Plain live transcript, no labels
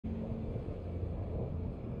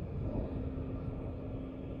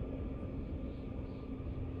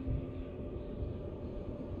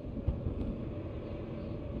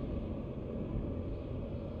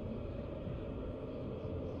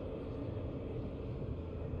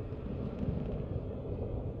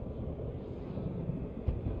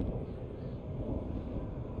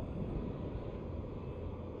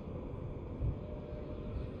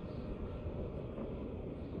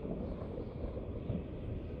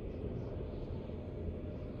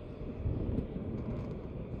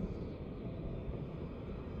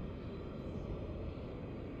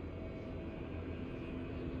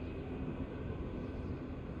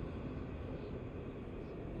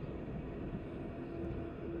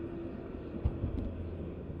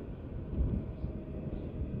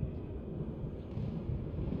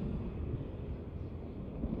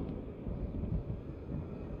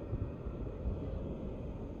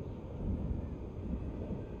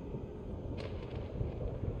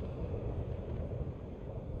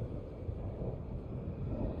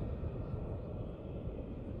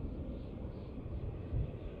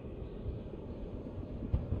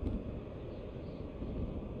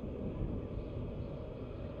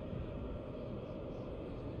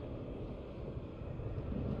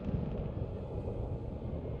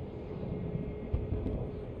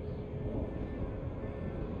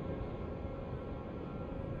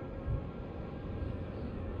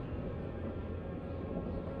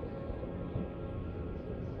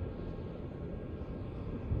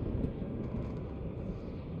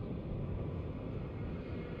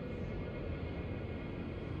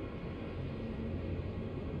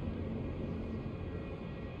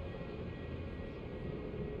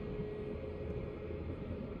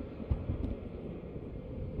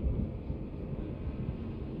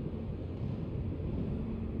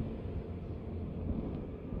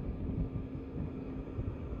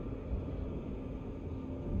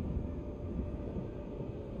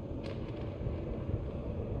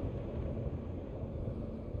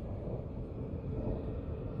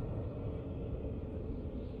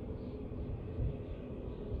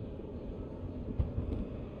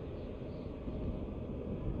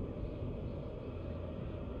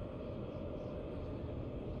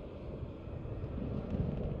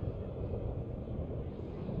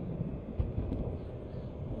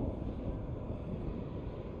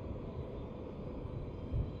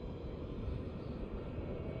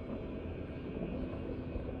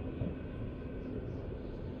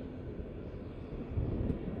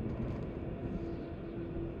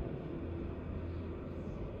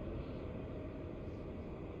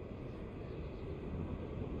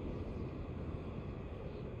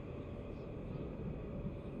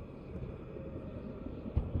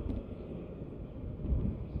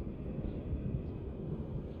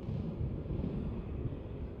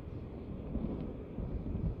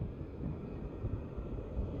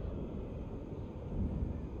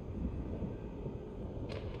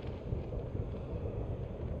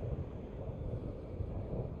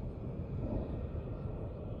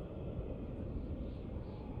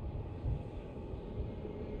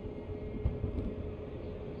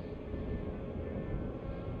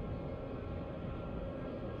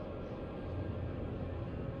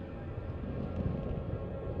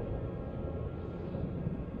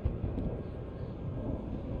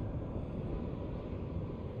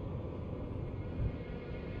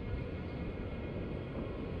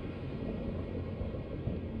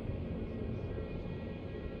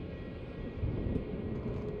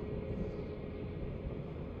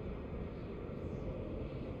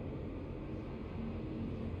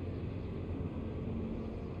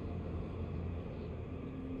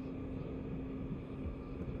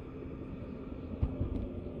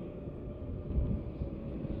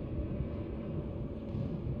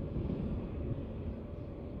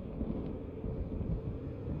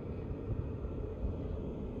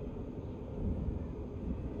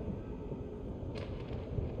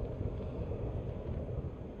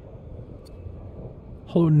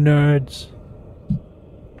Hello, nerds.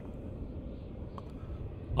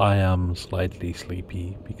 I am slightly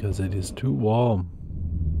sleepy because it is too warm.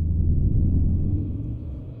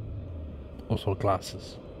 Also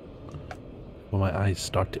glasses. When my eyes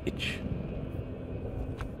start to itch.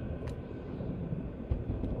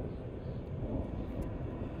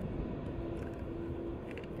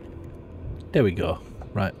 There we go.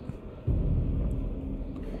 Right.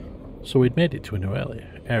 So we'd made it to a new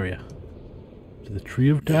area. To the Tree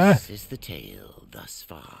of Death. This is the tale thus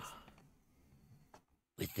far.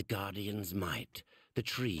 With the Guardian's might, the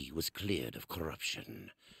tree was cleared of corruption.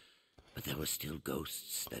 But there were still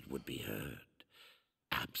ghosts that would be heard.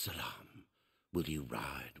 Absalom, will you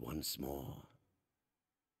ride once more?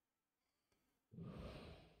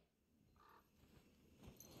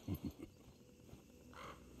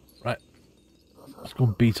 Right. Let's go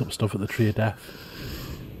and beat up stuff at the Tree of Death.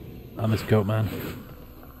 And this goat man.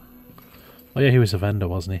 Oh yeah, he was a vendor,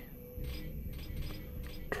 wasn't he?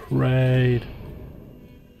 Trade.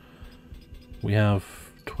 We have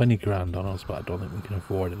 20 grand on us, but I don't think we can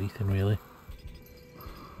afford anything really.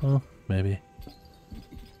 Oh, maybe.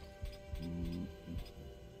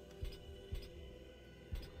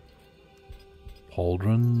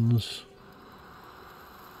 Pauldrons.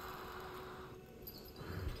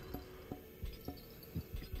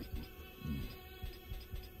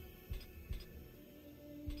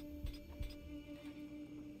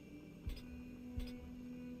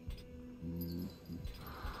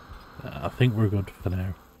 I think we're good for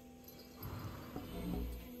now.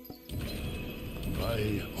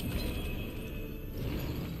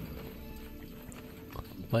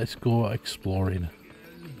 Let's go exploring.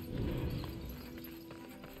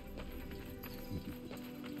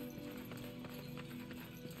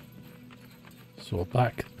 So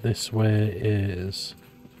back this way is...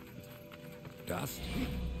 Dust?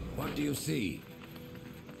 What do you see?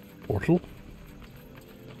 Portal?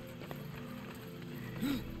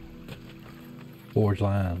 Forge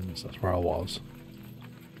Lands, that's where I was.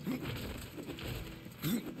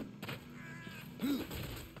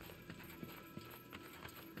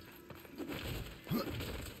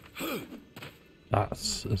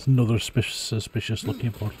 That's another suspicious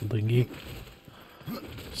looking portal thingy.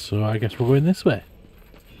 So I guess we're going this way.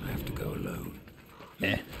 I have to go alone.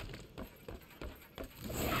 Eh.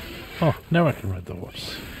 Oh, now I can ride the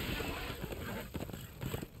horse.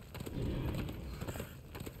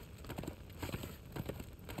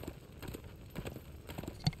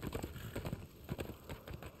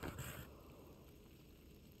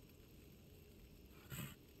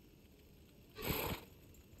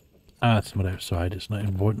 Ah, it's not outside, it's not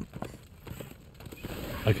important.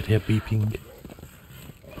 I could hear beeping.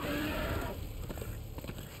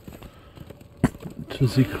 To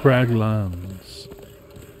the Craglands.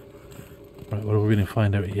 Right, what are we going to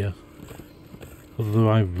find out here? Other than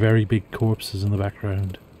my very big corpses in the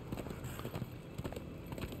background.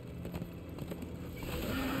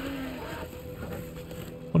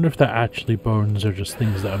 Wonder if they're actually bones or just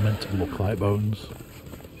things that are meant to look like bones.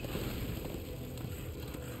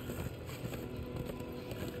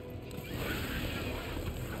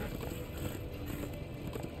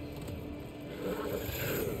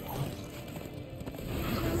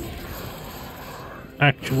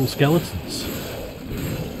 Actual skeletons.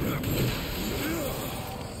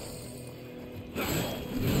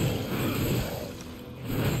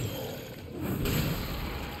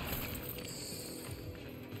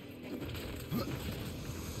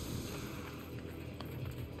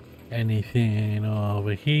 Anything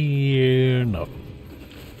over here? No.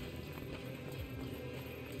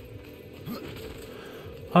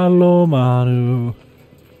 Hello, Manu.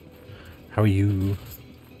 How are you?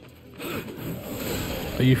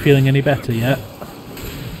 Are you feeling any better yet?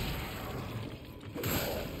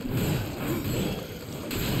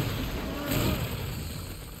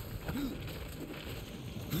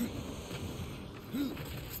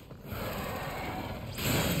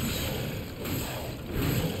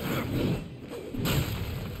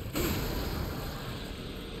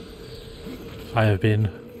 I have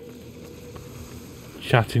been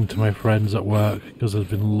chatting to my friends at work because there's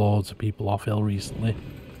been loads of people off ill recently.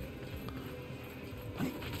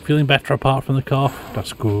 Feeling better apart from the cough?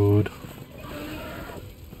 That's good.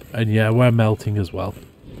 And yeah, we're melting as well.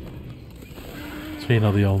 So we're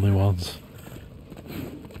not the only ones.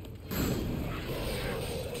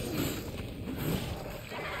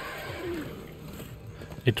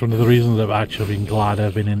 It's one of the reasons I've actually been glad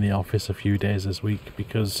I've been in the office a few days this week,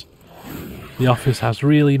 because the office has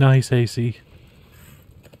really nice AC.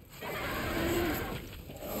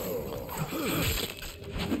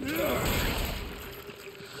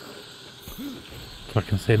 So I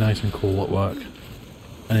can stay nice and cool at work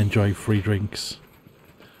and enjoy free drinks.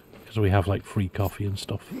 Because we have like free coffee and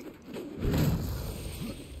stuff.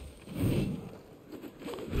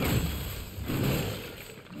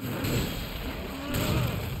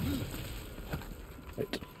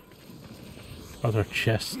 Right. Are there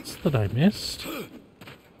chests that I missed?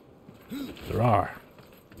 There are.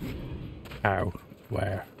 How?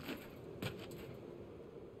 Where?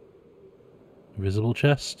 Invisible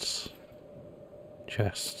chests?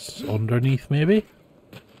 Chests underneath, maybe?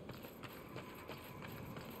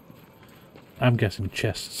 I'm guessing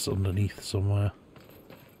chests underneath somewhere.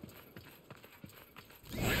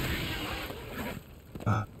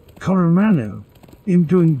 Coromano, I'm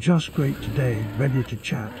doing just great today, ready to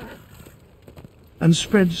chat and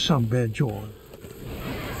spread some bear joy.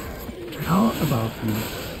 How about you?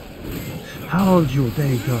 How's your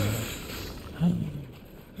day going?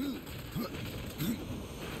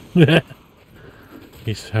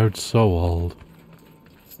 He sounds so old.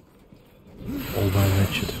 Old man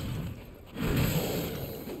Richard.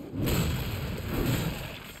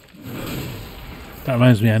 That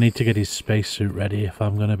reminds me, I need to get his spacesuit ready if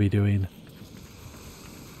I'm going to be doing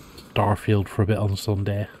Starfield for a bit on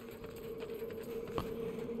Sunday.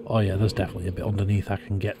 Oh yeah, there's definitely a bit underneath I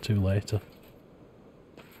can get to later.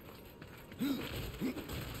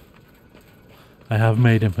 I have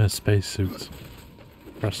made him a spacesuit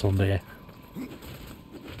for Sunday.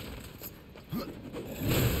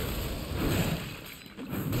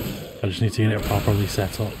 I just need to get it properly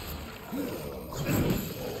set up.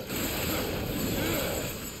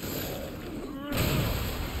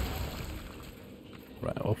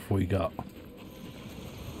 Right, what have we got?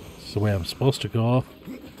 This is the way I'm supposed to go.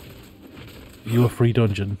 You a free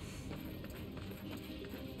dungeon.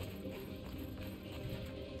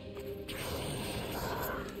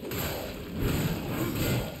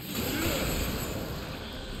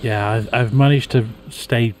 Yeah, I've managed to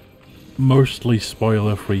stay mostly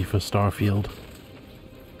spoiler free for Starfield.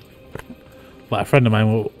 But a friend of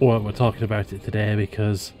mine we're talking about it today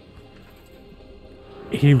because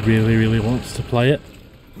he really wants to play it.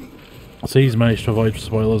 So he's managed to avoid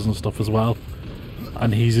spoilers and stuff as well.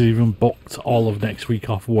 And he's even booked all of next week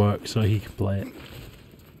off work so he can play it.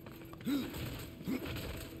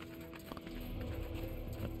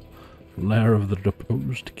 Lair of the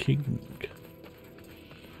Deposed King.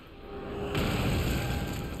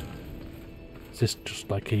 Is this just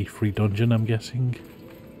like a free dungeon, I'm guessing?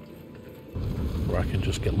 Where I can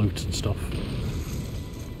just get loot and stuff.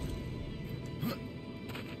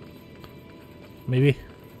 Maybe?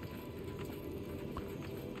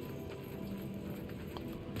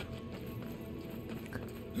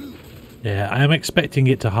 Yeah, I am expecting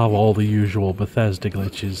it to have all the usual Bethesda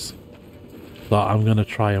glitches. But I'm going to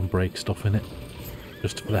try and break stuff in it.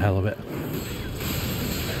 Just for the hell of it.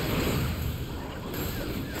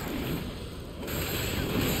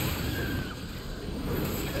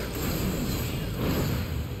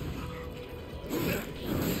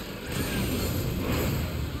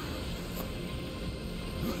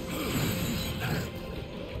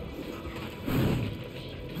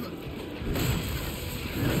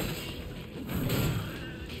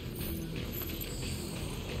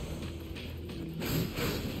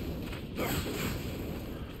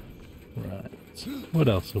 What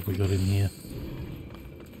else have we got in here?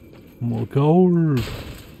 More gold!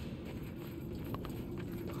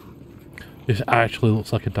 This actually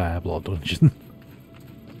looks like a Diablo dungeon.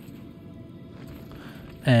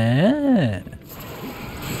 Ah!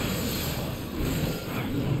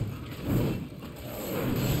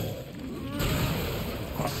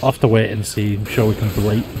 I'll have to wait and see. I'm sure we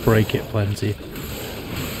can break it plenty.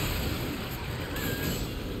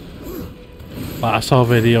 But I saw a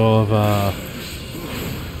video of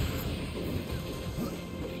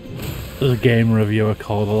there's a game reviewer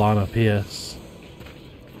called Alana Pierce,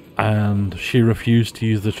 and she refused to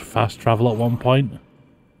use the fast travel at one point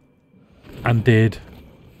and did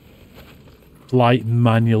flight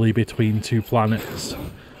manually between two planets,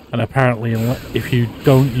 and apparently if you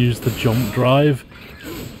don't use the jump drive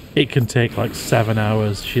it can take like 7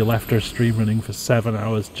 hours. She left her stream running for 7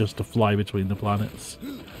 hours just to fly between the planets.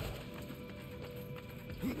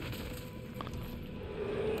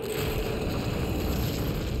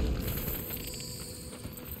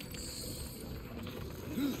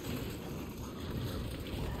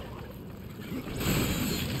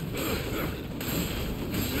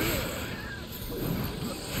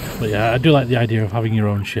 But yeah, I do like the idea of having your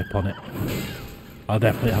own ship on it. I'll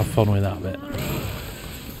definitely have fun with that bit.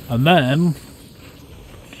 And then,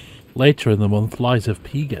 later in the month, Lies of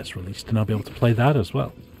P gets released and I'll be able to play that as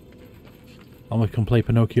well. And we can play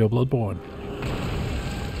Pinocchio Bloodborne.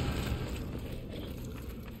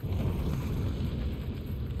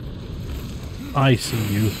 I see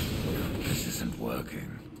you. This isn't working.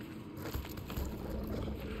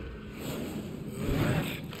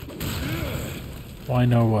 Why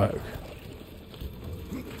no work?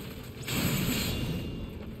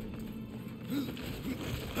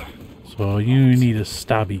 So you need a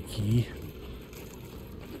stabby key.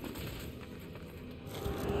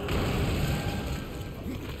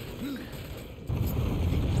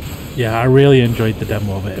 Yeah, I really enjoyed the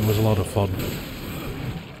demo of it. It was a lot of fun.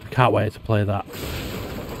 Can't wait to play that.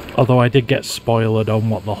 Although I did get spoiled on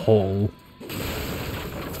what the whole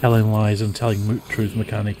telling lies and telling truths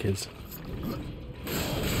mechanic is.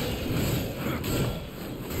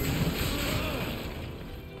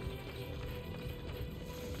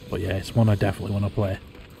 But yeah, it's one I definitely want to play.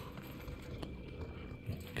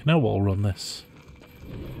 Can I wall run this?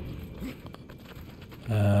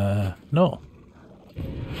 No.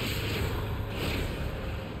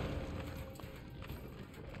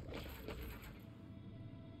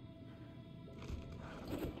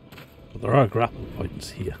 But there are grapple points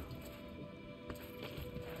here.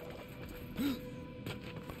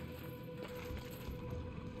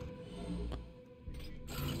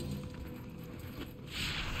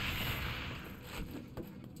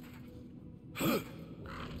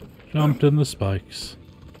 Jumped in the spikes.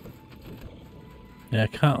 Yeah, I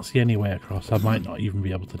can't see any way across. I might not even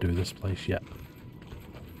be able to do this place yet.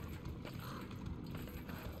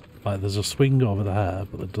 Like, there's a swing over there,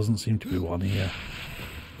 but there doesn't seem to be one here.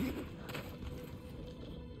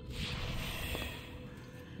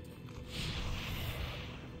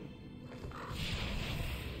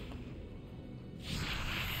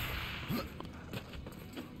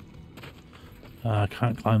 I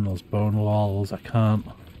can't climb those bone walls. I can't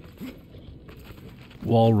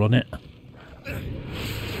wall run it.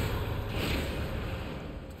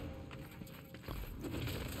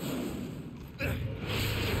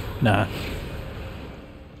 Nah.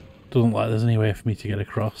 Doesn't look like there's any way for me to get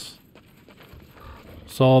across.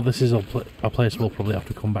 So this is a place we'll probably have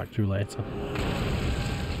to come back to later.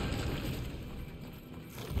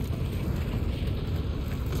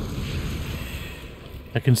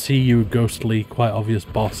 I can see you, ghostly, quite obvious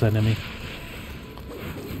boss enemy.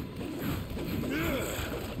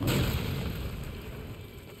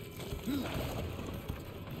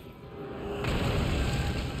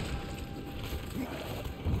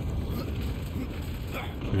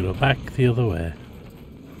 We go back the other way.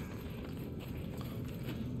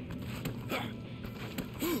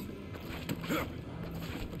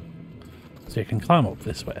 So you can climb up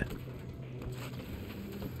this way.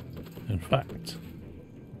 In fact,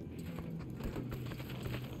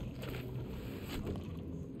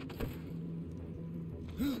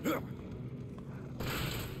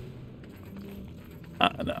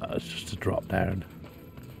 no, it's just a drop down.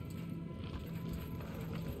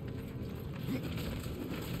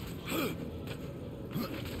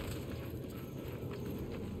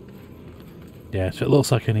 Yeah, so it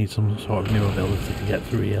looks like I need some sort of new ability to get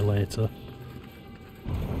through here later.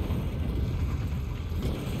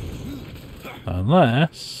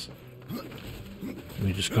 Unless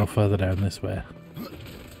we just go further down this way.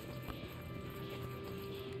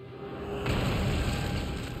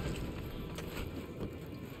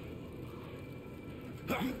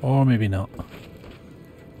 Or maybe not.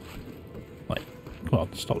 Like, come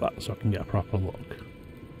on, stop that so I can get a proper look.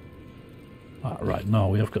 Ah, right, no,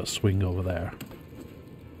 we have got a swing over there.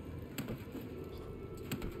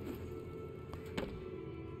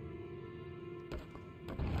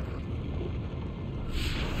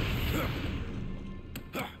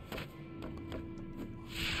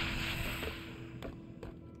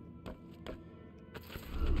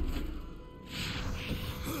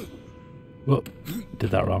 Whoop, did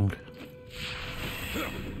that wrong.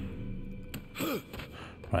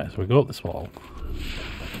 Right, so we go up this wall.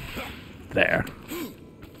 There.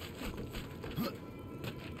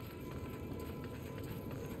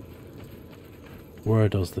 Where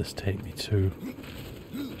does this take me to?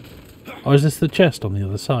 Oh, is this the chest on the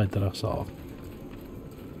other side that I saw?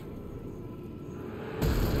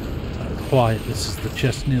 Not quite, this is the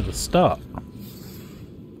chest near the start,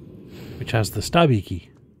 which has the stabby key.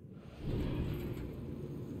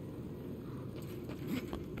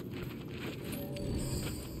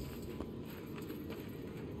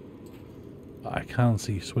 I can't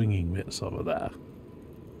see swinging bits over there.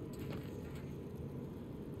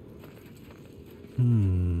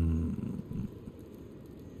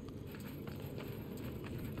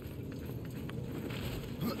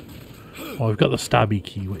 Well, we've got the stabby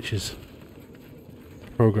key, which is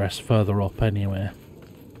progress further up anyway.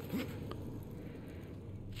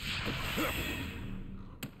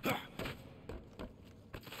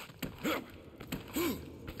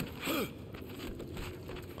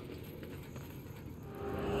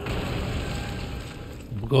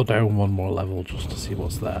 We'll go down one more level just to see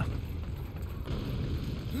what's there.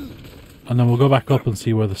 And then we'll go back up and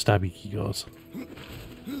see where the stabby key goes.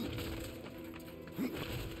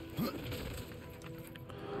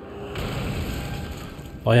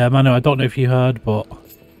 Oh yeah, Manu, I don't know if you heard, but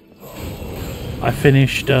I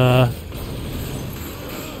finished the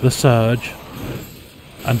Surge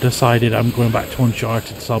and decided I'm going back to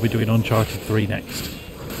Uncharted, so I'll be doing Uncharted 3 next.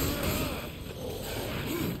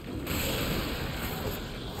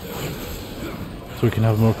 So we can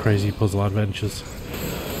have more crazy puzzle adventures.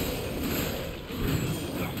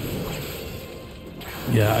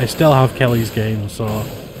 Yeah, I still have Kelly's game, so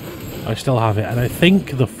I still have it. And I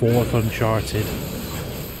think the 4th Uncharted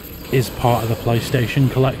is part of the PlayStation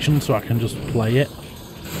collection, so I can just play it.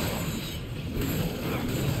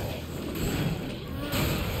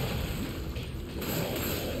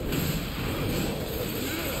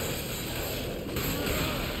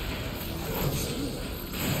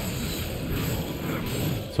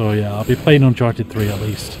 So yeah, I'll be playing Uncharted 3 at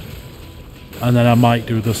least. And then I might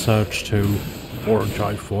do the Surge 2 or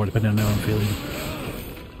Uncharted 4, depending on how I'm feeling.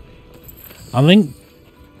 I think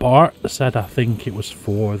Bart said I think it was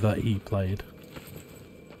 4 that he played.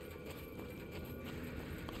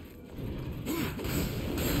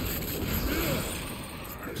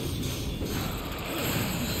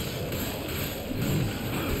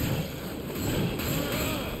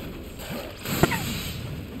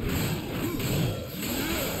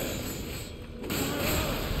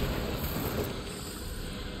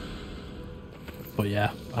 But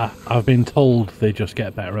yeah, I've been told they just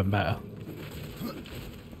get better and better.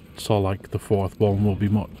 So like the 4th one will be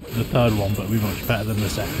the 3rd one will be much better than the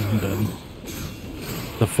 2nd, and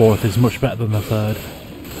the 4th is much better than the 3rd.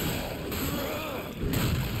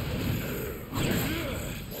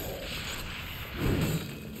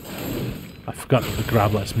 I forgot that the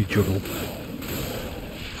grab lets me juggle.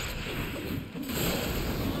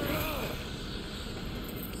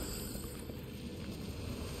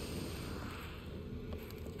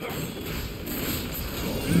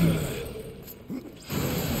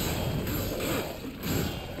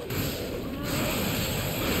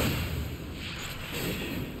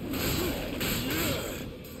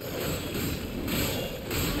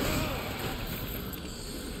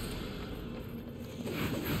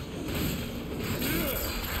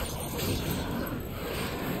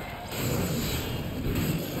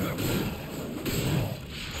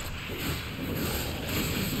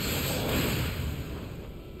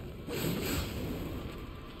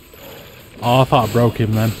 Oh, I thought I broke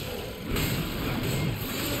him then.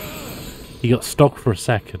 He got stuck for a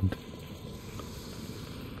second.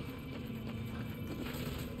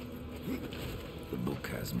 The book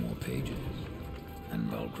has more pages,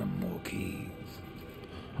 and Vulgrim more keys.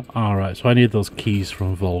 Alright, so I need those keys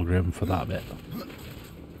from Vulgrim for that bit.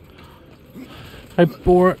 Hi,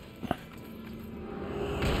 Bort.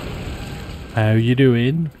 How you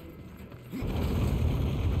doing?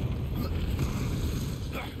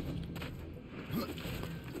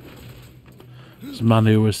 As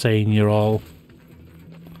Manu was saying, you're all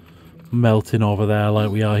melting over there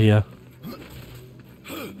like we are here.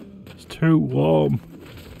 It's too warm.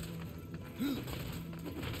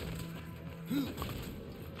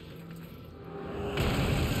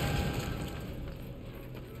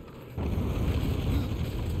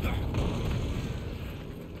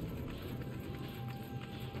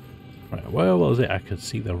 Right, where was it? I could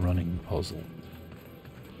see the running puzzle.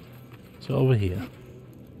 So over here.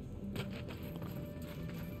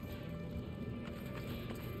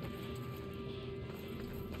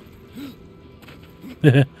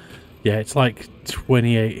 Yeah, it's like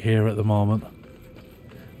 28 here at the moment.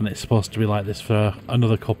 And it's supposed to be like this for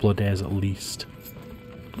another couple of days at least.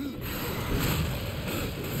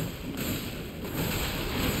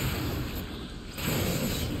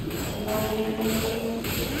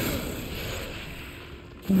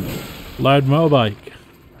 Loud motorbike.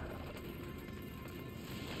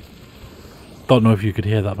 Don't know if you could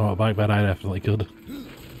hear that motorbike, but I definitely could.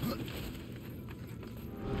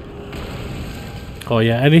 Oh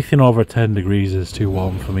yeah, anything over 10 degrees is too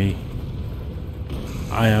warm for me.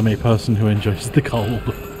 I am a person who enjoys the cold.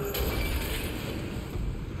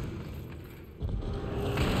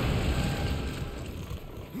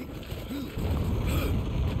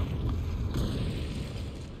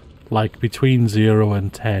 Like between 0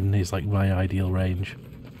 and 10 is like my ideal range.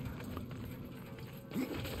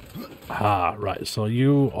 Aha, right, so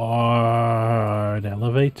you are an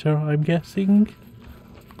elevator, I'm guessing.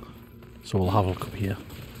 So we'll have a look up here.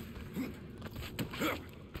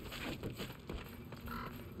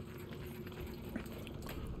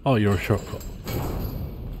 Oh, you're a shortcut.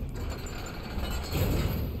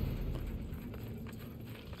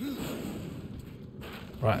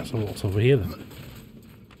 Right, so what's over here then?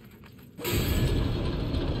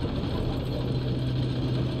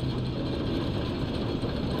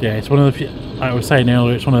 Yeah, it's one of the few, I was saying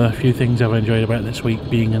earlier, it's one of the few things I've enjoyed about this week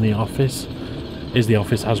being in the office, is the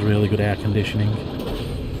office has really good air conditioning.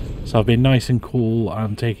 So I've been nice and cool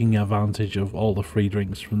and taking advantage of all the free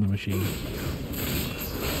drinks from the machine.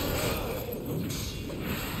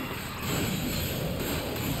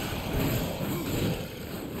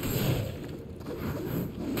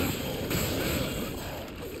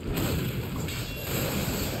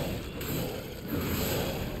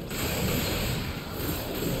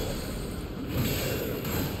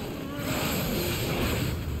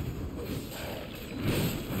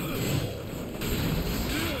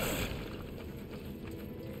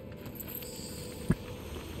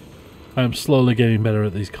 I'm slowly getting better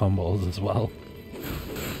at these combos as well.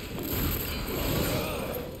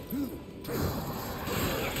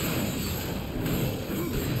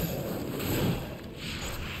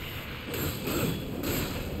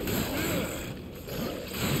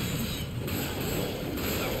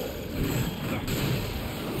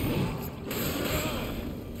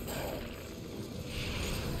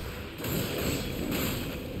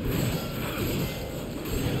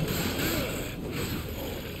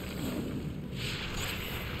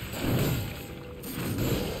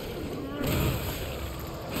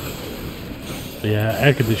 Yeah,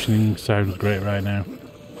 air conditioning sounds great right now.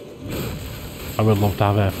 I would love to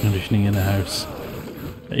have air conditioning in the house,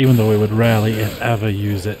 even though we would rarely, if ever,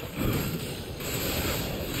 use it.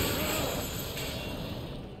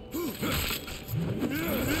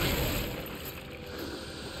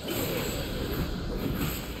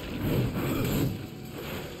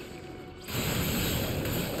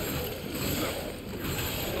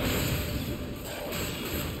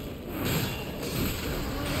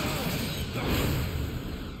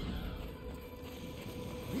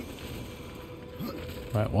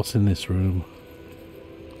 Right, what's in this room?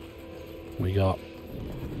 We got...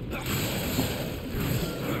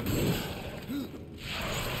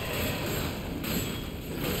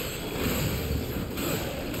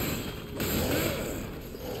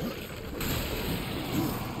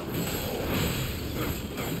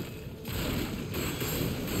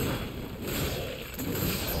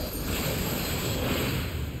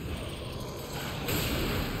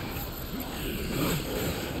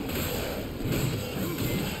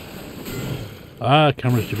 Ah,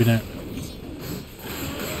 camera should be out.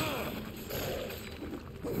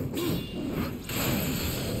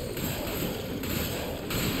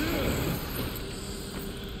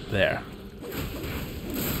 There.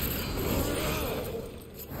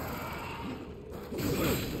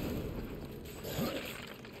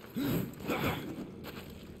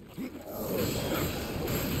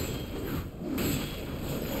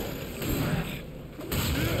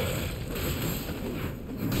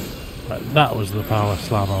 Right, that was the power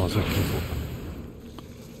slam I was looking for.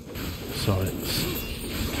 So it's...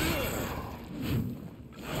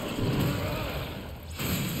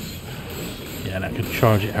 yeah, and I can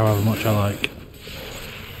charge it however much I like.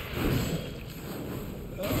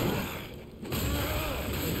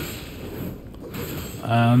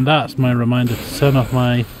 And that's my reminder to turn off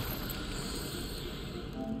my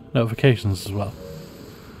notifications as well.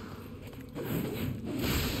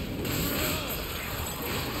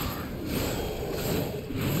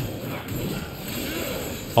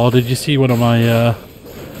 Oh, did you see one of my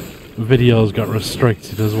videos got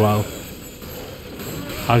restricted as well?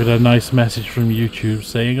 I got a nice message from YouTube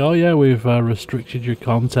saying, oh yeah, we've restricted your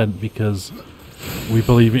content because we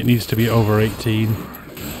believe it needs to be over 18.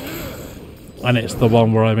 And it's the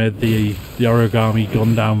one where I made the origami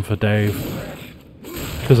gun down for Dave.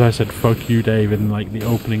 Because I said fuck you Dave in like the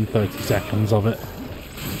opening 30 seconds of it.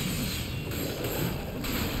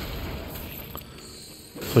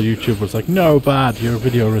 So YouTube was like, no, bad, your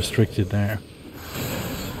video restricted there.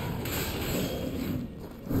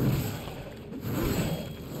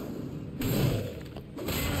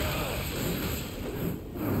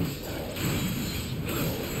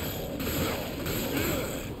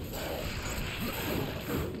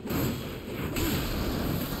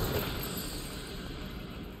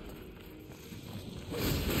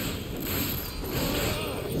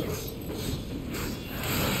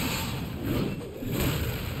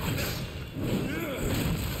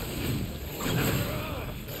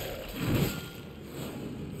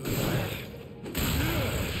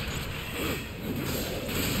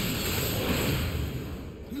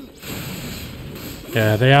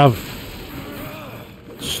 Yeah, they have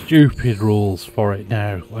stupid rules for it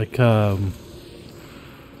now. Like,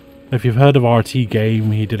 if you've heard of RT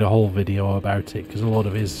Game, he did a whole video about it because a lot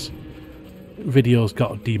of his videos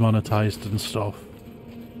got demonetized and stuff.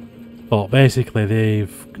 But basically,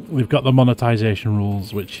 they've got the monetization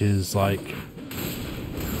rules, which is like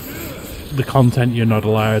the content you're not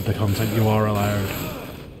allowed, the content you are allowed.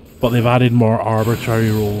 But they've added more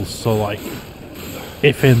arbitrary rules. So, like,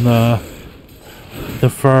 if in the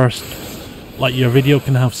first, like, your video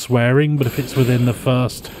can have swearing, but if it's within the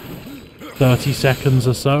first 30 seconds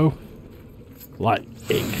or so, like,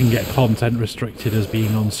 it can get content restricted as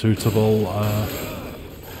being unsuitable.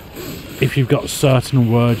 If you've got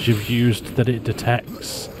certain words you've used that it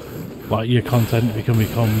detects, like, your content can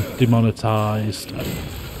become demonetized.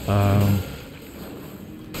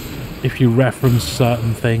 If you reference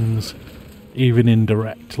certain things, even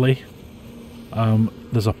indirectly,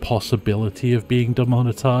 there's a possibility of being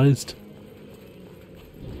demonetized.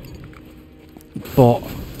 But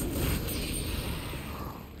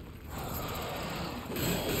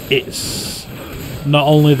it's not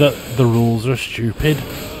only that the rules are stupid,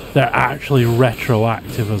 they're actually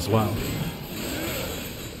retroactive as well.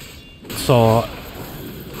 So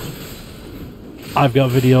I've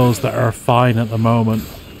got videos that are fine at the moment,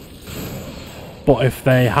 but if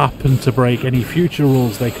they happen to break any future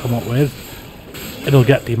rules they come up with, it'll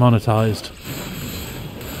get demonetized.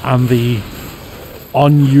 And the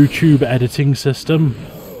on YouTube editing system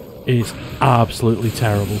is absolutely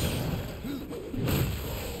terrible.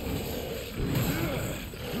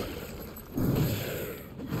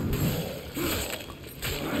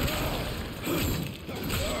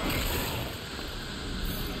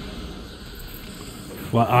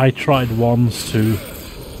 Well, I tried once to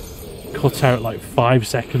cut out like 5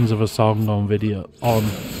 seconds of a song on a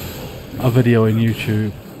video in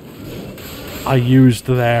YouTube. I used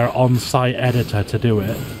their on-site editor to do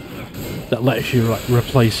it, that lets you like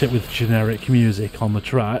replace it with generic music on the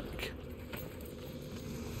track.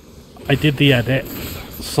 I did the edit,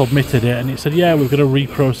 submitted it, and it said, yeah, we're going to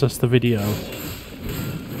reprocess the video.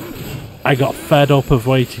 I got fed up of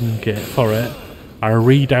waiting for it. I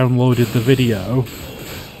re-downloaded the video,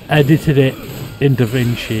 edited it in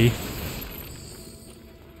DaVinci,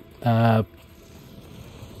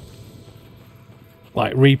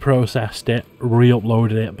 like reprocessed it,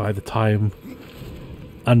 re-uploaded it and by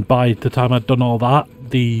the time I'd done all that,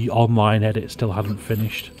 the online edit still hadn't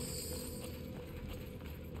finished.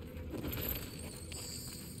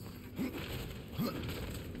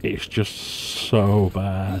 It's just so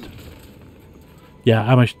bad. Yeah,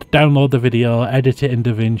 I managed to download the video, edit it in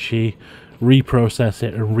DaVinci, reprocess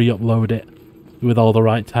it and re-upload it with all the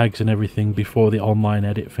right tags and everything before the online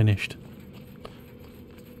edit finished.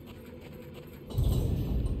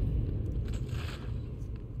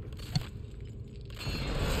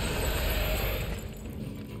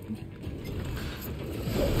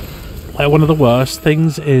 Like, one of the worst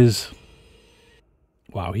things is...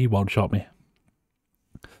 Wow, he one-shot me.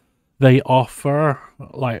 They offer,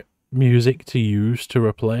 like, music to use to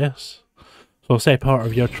replace. So say part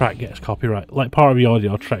of your track gets copyrighted, like part of your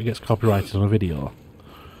audio track gets copyrighted on a video.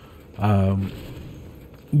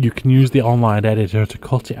 You can use the online editor to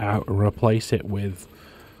cut it out and replace it with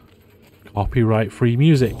copyright-free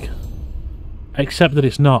music. Except that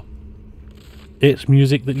it's not. It's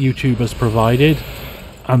music that YouTube has provided,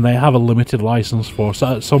 and they have a limited license for,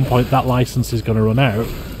 so at some point that license is going to run out,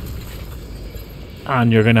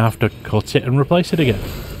 and you're going to have to cut it and replace it again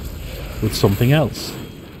with something else.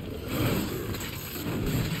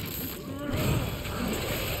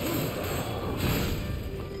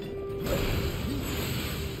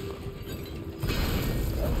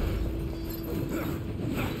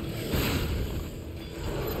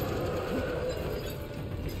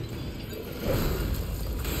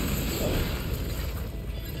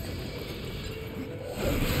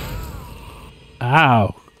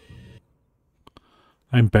 Ow!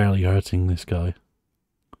 I'm barely hurting this guy.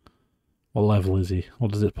 What level is he?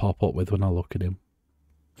 What does it pop up with when I look at him?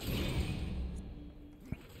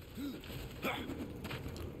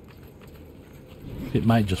 It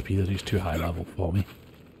might just be that he's too high level for me.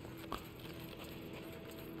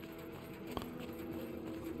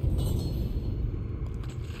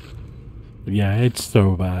 But yeah, it's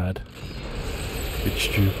so bad. It's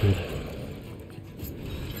stupid.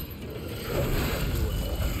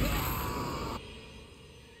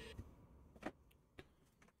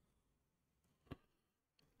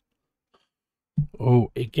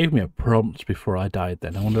 Oh, it gave me a prompt before I died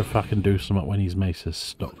then. I wonder if I can do something when his mace is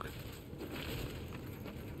stuck.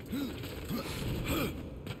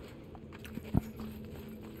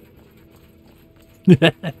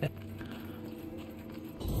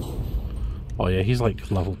 Oh yeah, he's like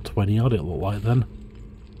level 20 odd it looked like then.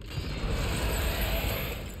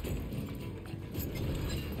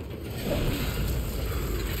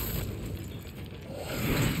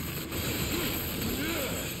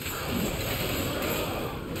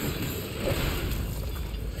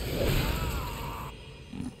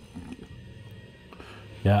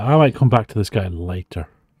 Yeah, I might come back to this guy later.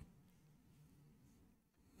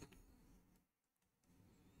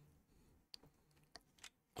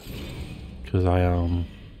 Because I am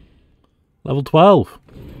level 12.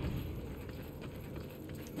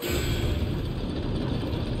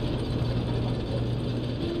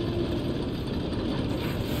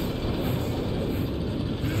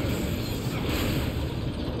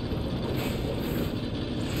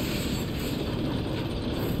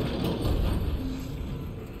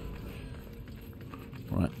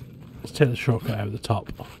 Right, let's take the shortcut out of the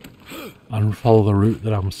top and follow the route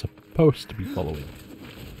that I'm supposed to be following.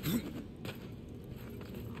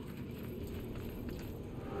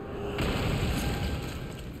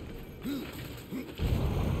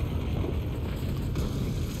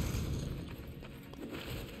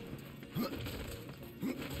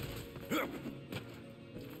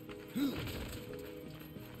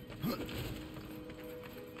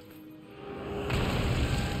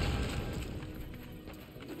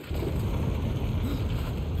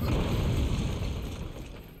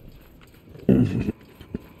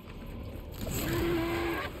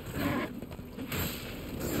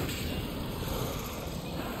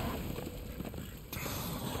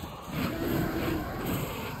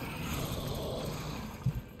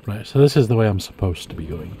 Right, so this is the way I'm supposed to be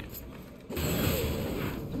going.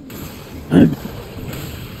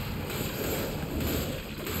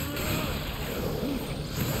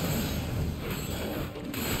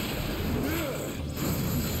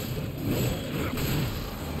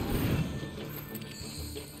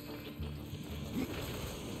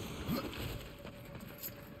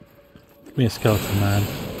 Give me a skeleton man.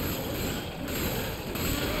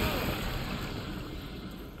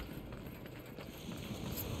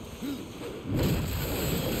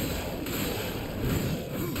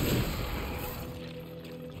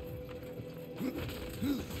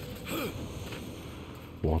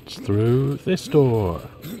 What's through this door?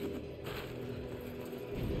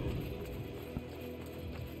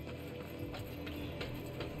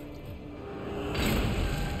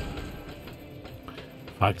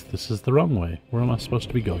 In fact, this is the wrong way. Where am I supposed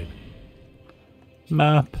to be going?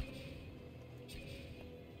 Map.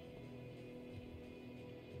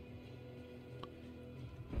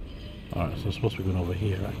 Alright, so I'm supposed to be going over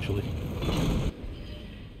here, actually.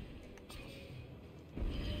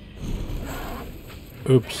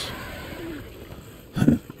 Oops.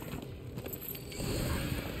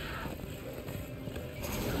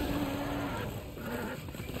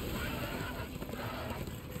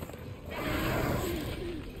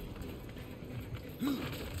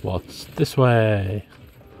 What's this way?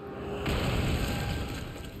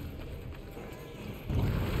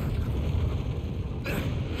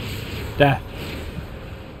 Death.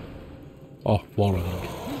 Oh, warning.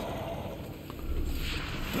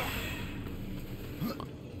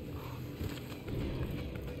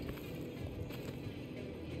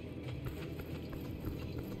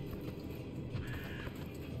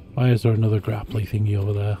 Why is there another grappling thingy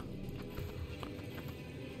over there?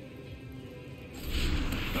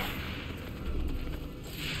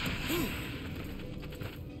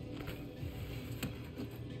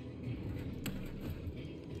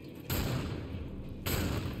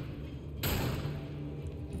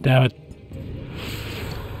 Damn it.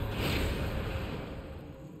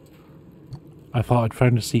 I thought I'd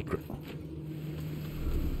found a secret.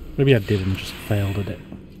 Maybe I did and just failed at it.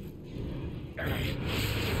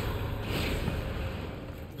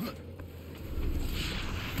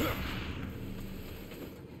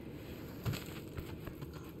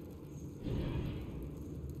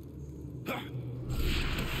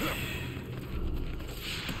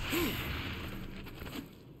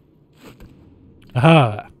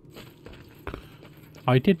 Aha!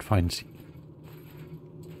 I did find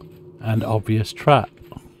an obvious trap.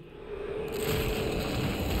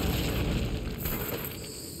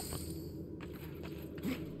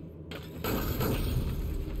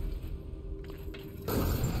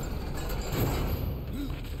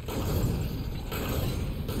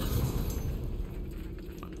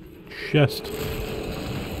 Chest.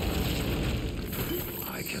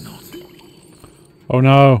 I cannot. Oh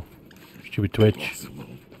no! Stupid Twitch.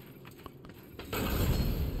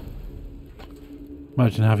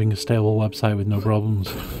 Imagine having a stable website with no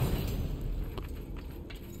problems.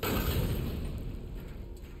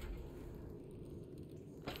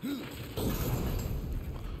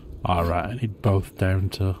 Alright, I need both down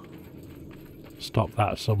to stop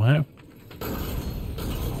that somehow.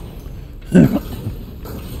 Right,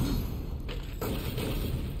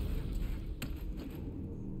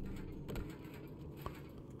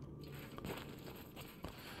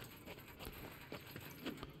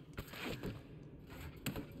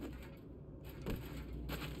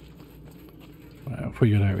 if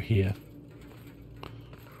we get out here,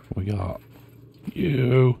 we got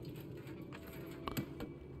you.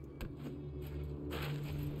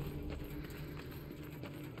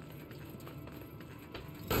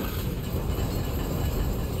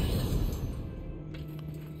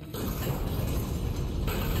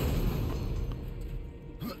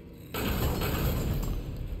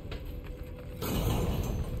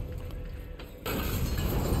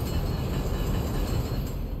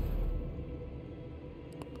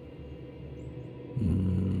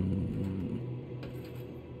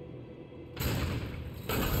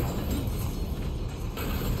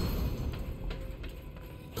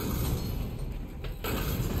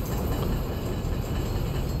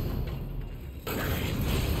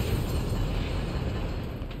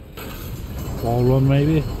 Wall run,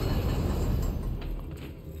 maybe?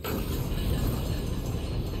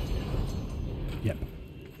 Yep.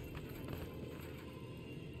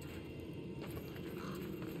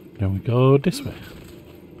 Then we go this way.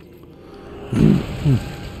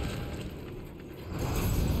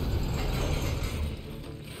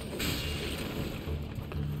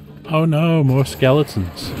 Oh no, more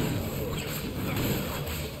skeletons.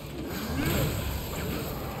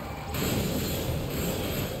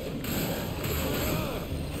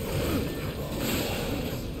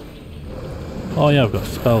 Oh yeah, I've got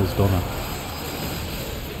spells, don't I?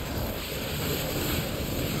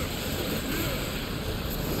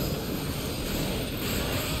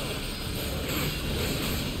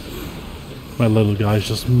 My little guy's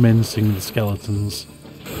just mincing the skeletons.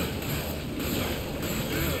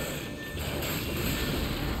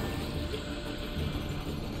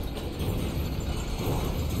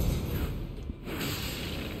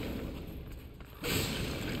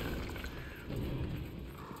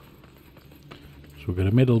 So we've got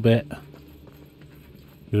a middle bit. Got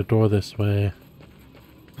a door this way.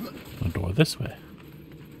 A door this way.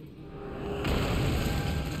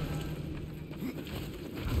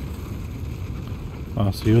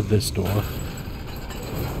 Oh, so you have this door.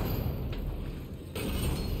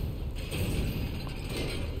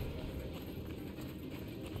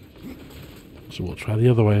 So we'll try the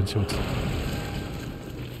other way and see what's...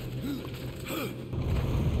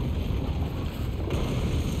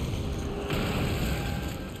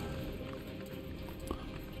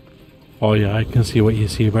 Oh yeah, I can see what you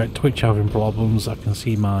see about Twitch having problems. I can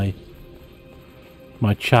see my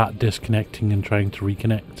chat disconnecting and trying to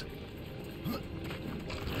reconnect.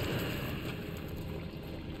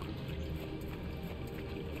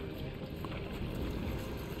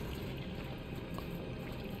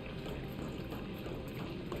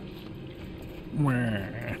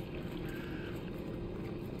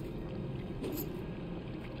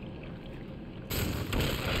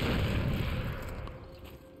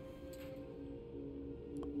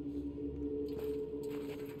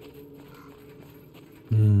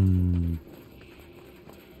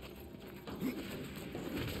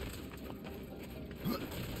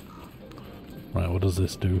 Right, what does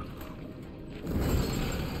this do?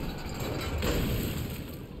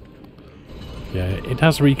 Yeah, it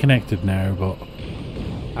has reconnected now, but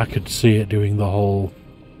I could see it doing the whole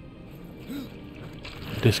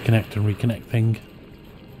disconnect and reconnect thing.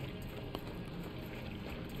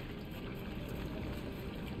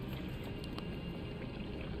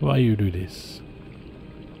 Why you do this?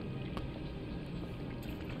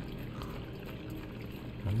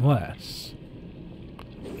 Unless...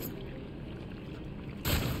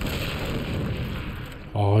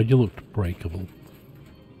 Oh, you looked breakable.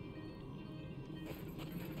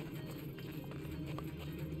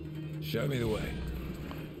 Show me the way.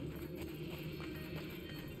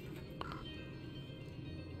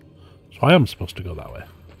 So I am supposed to go that way.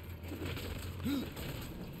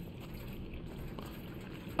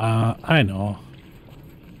 I know.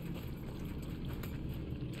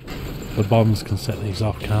 The bombs can set these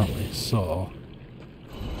off, can't they? So,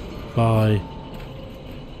 if I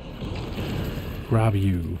grab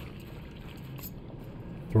you,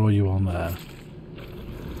 throw you on there,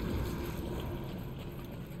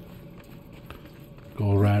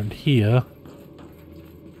 go around here,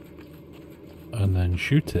 and then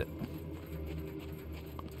shoot it.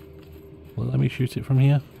 Well, let me shoot it from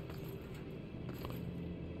here.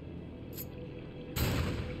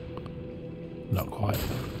 Not quite.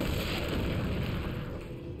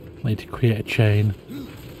 create a chain.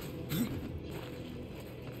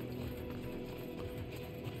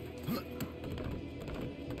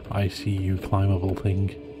 I see you, climbable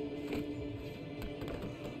thing.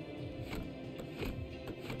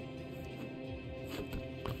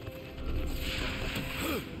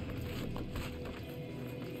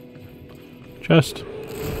 Chest.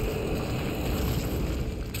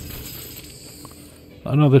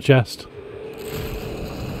 Another chest.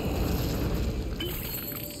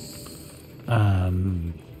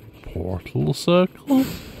 And portal circle? That's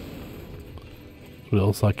what it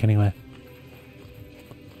looks like anyway.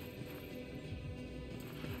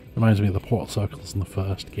 Reminds me of the portal circles in the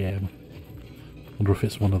first game. Wonder if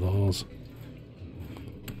it's one of those.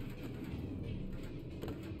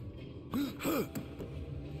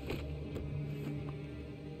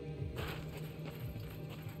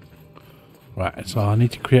 Right, so I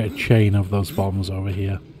need to create a chain of those bombs over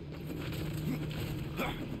here.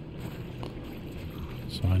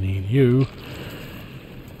 So I need you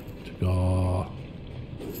to go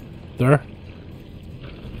there.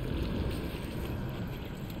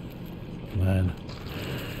 And then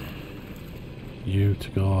you to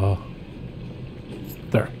go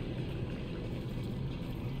there.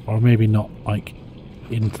 Or maybe not like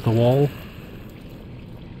into the wall.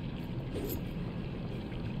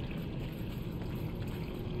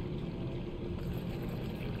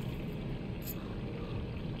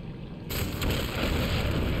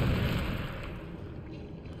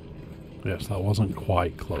 Yes, that wasn't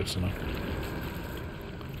quite close enough.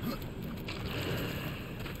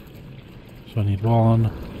 So I need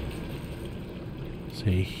one,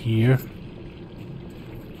 say here,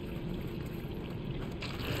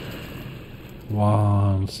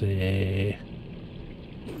 one, say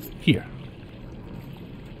here,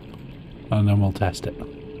 and then we'll test it.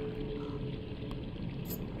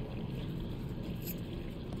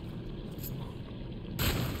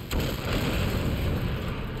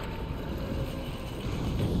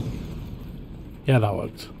 Yeah, that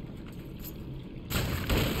worked.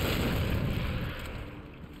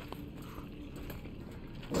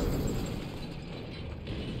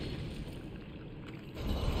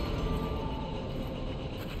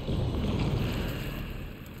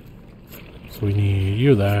 So we need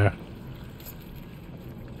you there.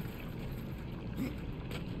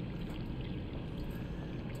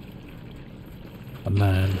 And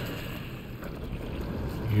then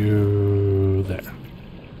you there.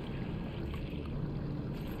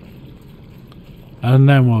 And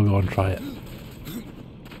then we'll go and try it.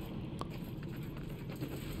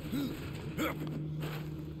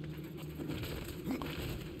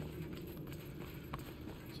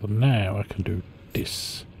 So now I can do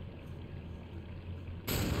this.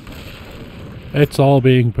 It's all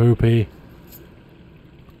being poopy.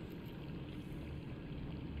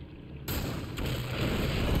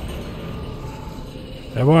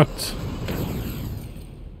 It worked.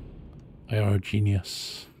 I are a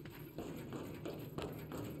genius.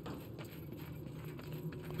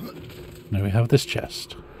 Now we have this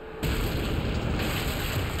chest.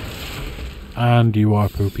 And you are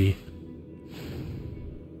poopy.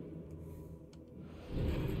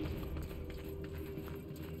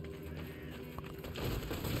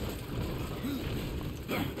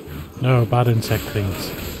 No, bad insect things.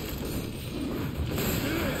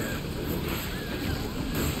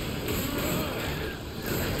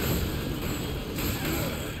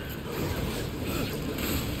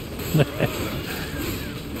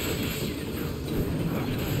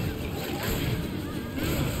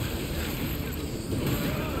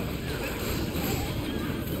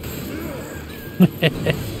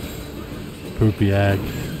 Poopy egg.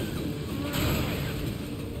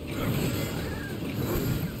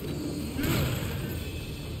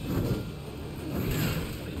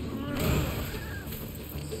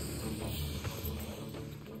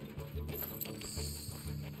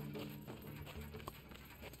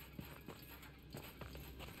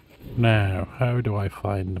 Now, how do I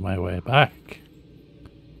find my way back?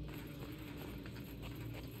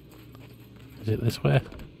 Is it this way?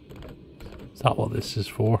 Is that what this is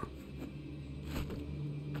for?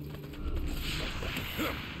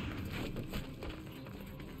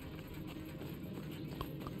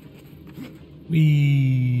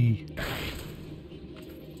 Whee!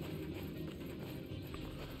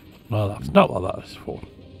 Well, that's not what that is for.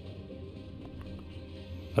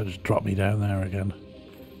 That just dropped me down there again.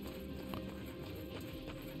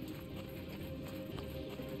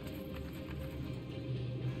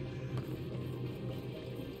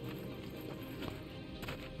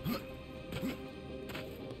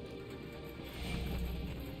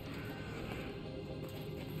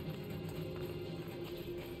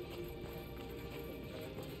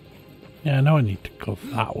 Yeah, I know I need to go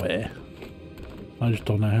that way. I just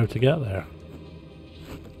don't know how to get there.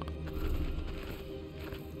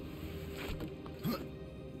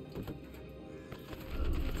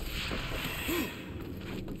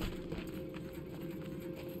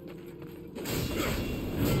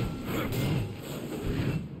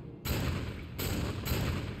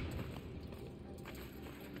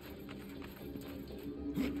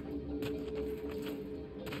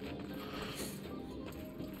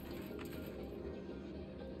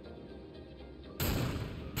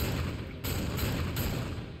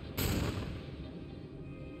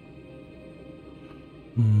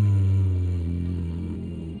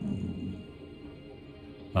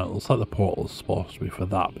 Well, it looks like the portal's supposed to be for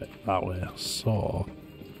that bit that way, so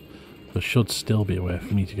there should still be a way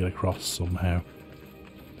for me to get across somehow.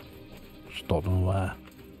 Just don't know where.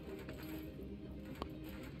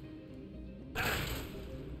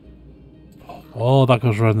 Oh, that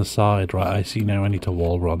goes around the side. Right, I see now I need to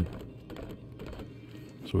wall run.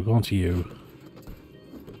 So we're going to you.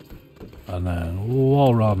 And then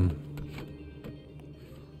wall run.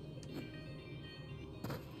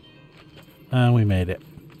 And we made it.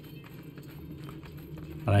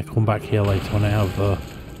 And I come back here later when I have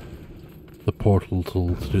the portal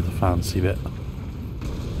tool to do the fancy bit.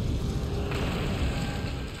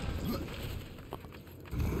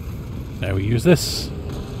 Now we use this.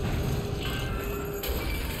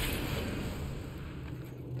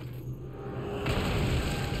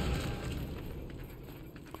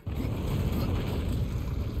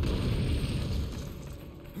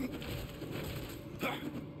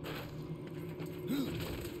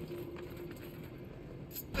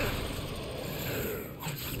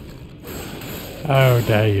 How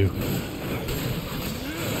dare you?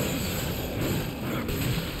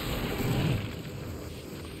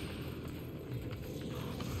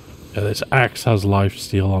 Yeah, this axe has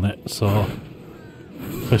lifesteal on it, so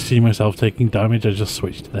if I see myself taking damage, I just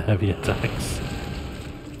switch to the heavy attacks.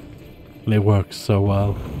 And it works so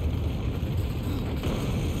well.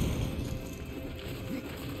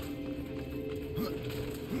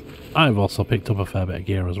 I've also picked up a fair bit of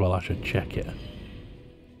gear as well, I should check it.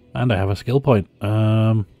 And I have a skill point.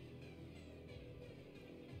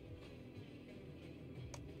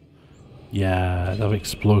 Yeah, I have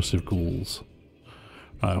explosive ghouls.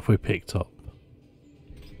 Right, if we picked up.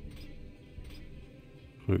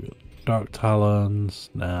 We got Dark Talons,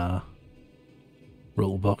 nah.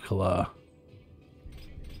 Rule Buckler.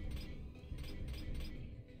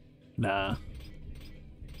 Nah.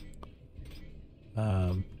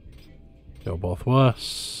 You're both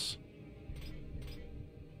worse.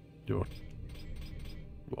 You're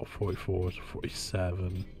what, 44 to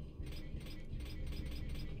 47.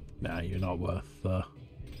 Nah, you're not worth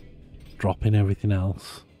dropping everything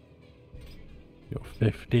else. You're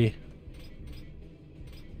 50.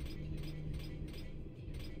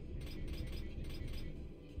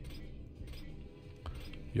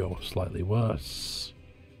 You're slightly worse.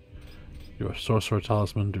 You're a Sorcerer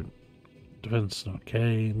Talisman, Defense and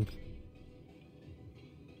Arcane.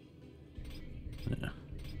 Yeah.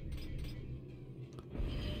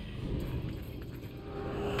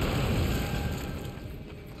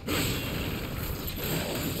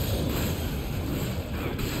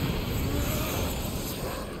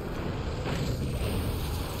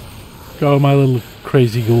 Go, my little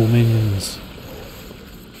crazy ghoul minions.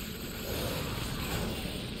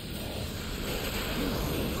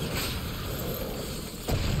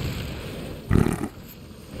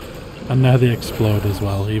 And now they explode as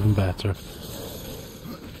well, even better.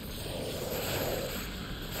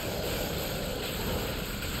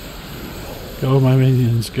 Go, my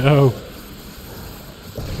minions, go!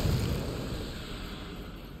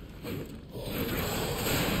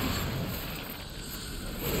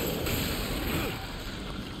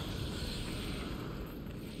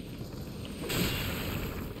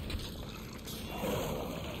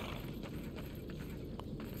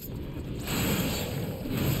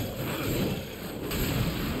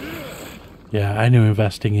 Yeah, I knew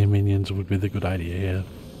investing in minions would be the good idea here.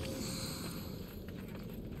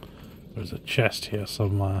 There's a chest here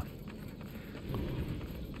somewhere.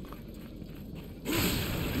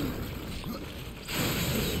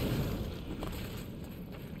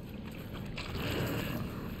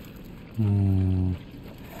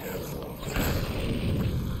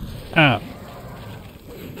 Ah!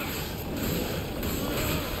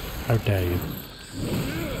 How dare you.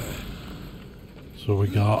 So we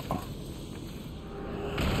got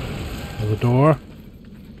the door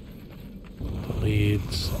that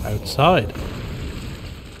leads outside.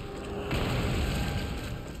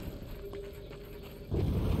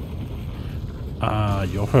 Ah,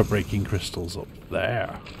 you're for breaking crystals up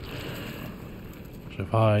there. So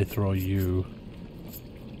if I throw you...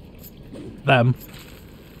 them...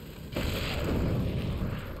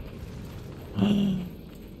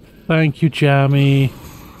 Thank you, Jammy.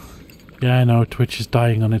 Yeah, I know, Twitch is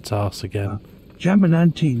dying on its arse again. Jammer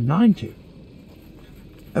 1990.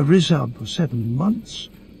 A resub for 7 months.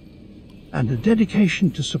 And a dedication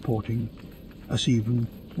to supporting us even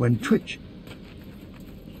when Twitch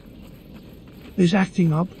is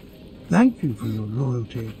acting up. Thank you for your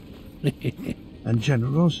loyalty and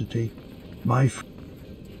generosity, my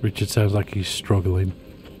Richard sounds like he's struggling.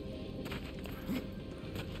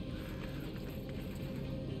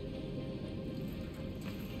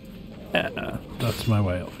 Yeah, that's my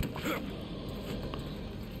way up.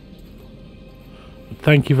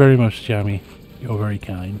 Thank you very much, Jammy. You're very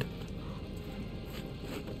kind.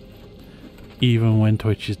 Even when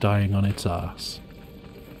Twitch is dying on its arse.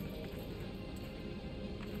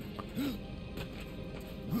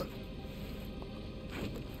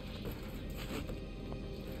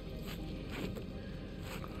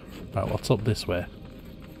 Right, what's up this way?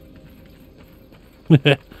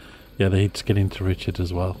 Yeah, they need to get into Richard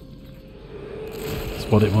as well. That's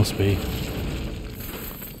what it must be.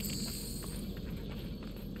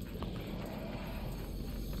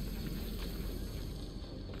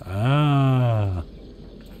 Ah,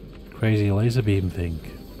 crazy laser beam thing.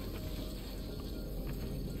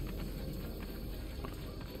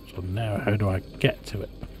 So now how do I get to it?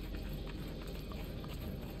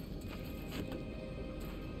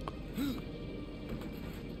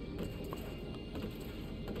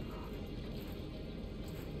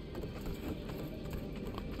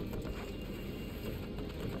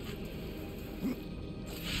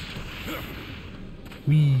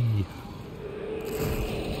 Whee!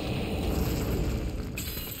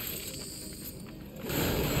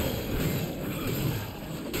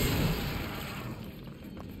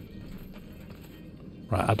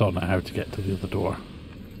 Right, I don't know how to get to the other door.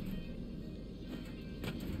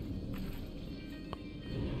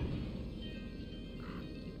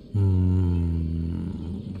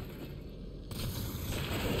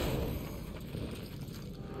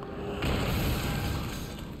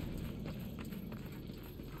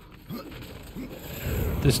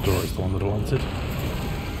 This door is the one that I wanted.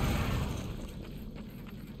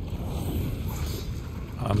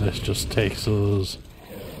 And this just takes us...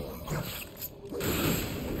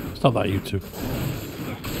 Stop that, YouTube.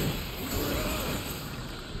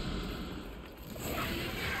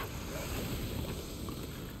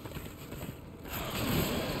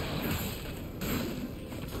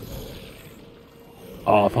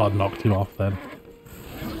 Oh, I thought I'd knocked him off then.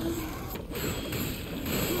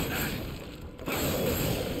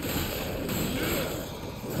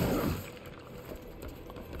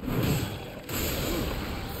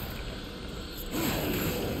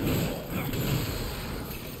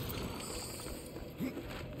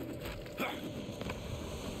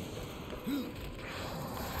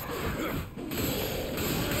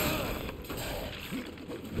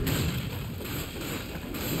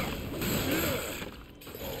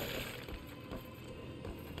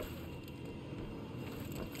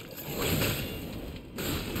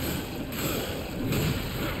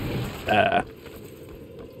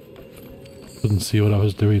 Couldn't see what I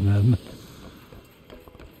was doing then.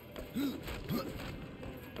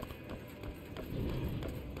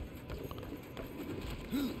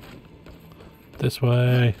 This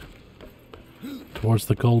way. Towards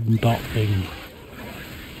the golden dot thing.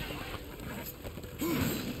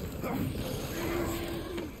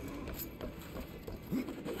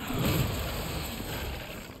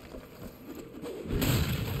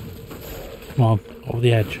 Come on, over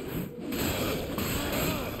the edge.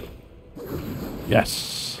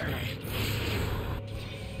 Yes.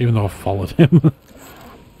 Even though I followed him.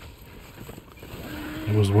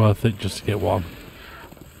 It was worth it just to get one.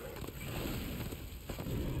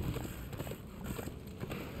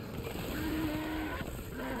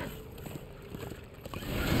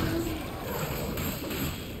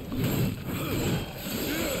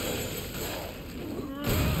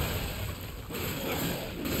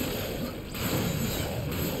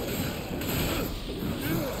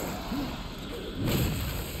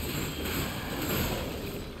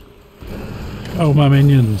 Oh, my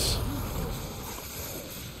minions.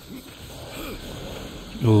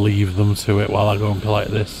 Leave them to it while I go and collect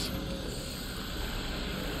this.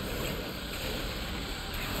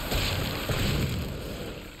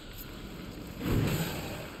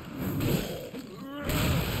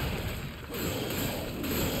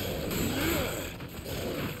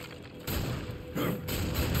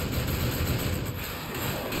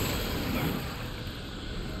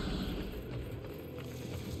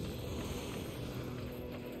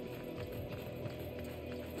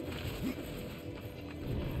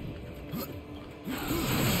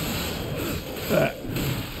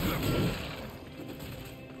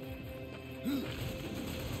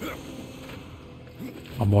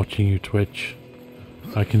 I'm watching you twitch.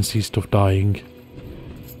 I can see stuff dying.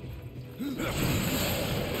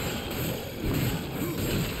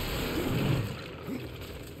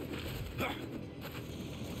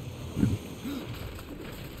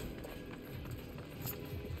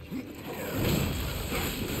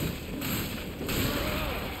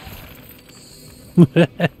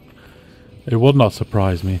 It would not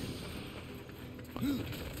surprise me.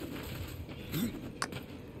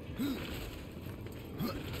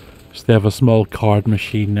 Just they have a small card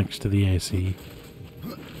machine next to the AC.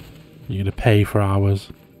 You're gonna pay for hours.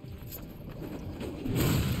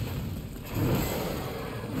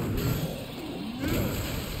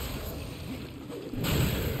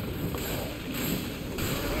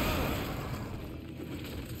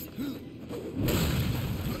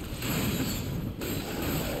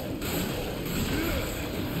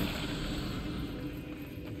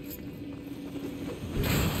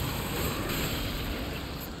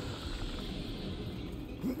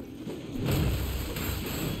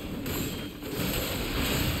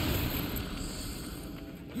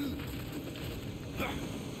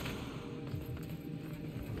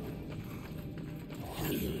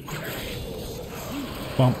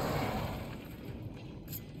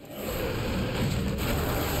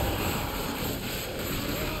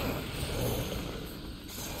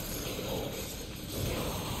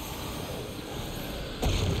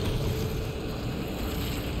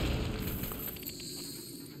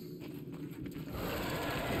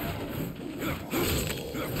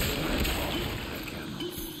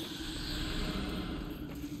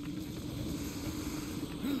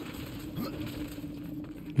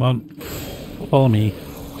 Well, follow me.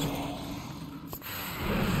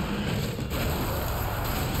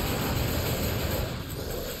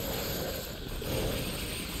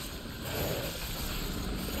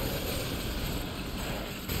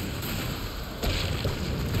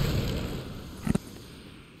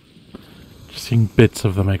 Just seeing bits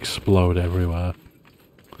of them explode everywhere.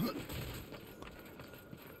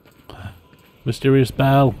 Mysterious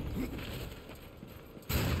bell.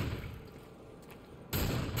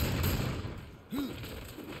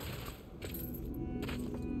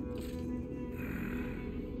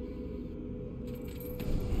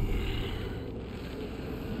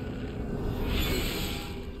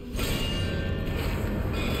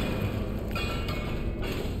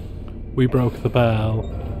 We broke the bell.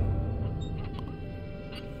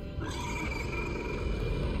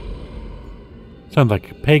 Sounds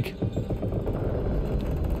like a pig.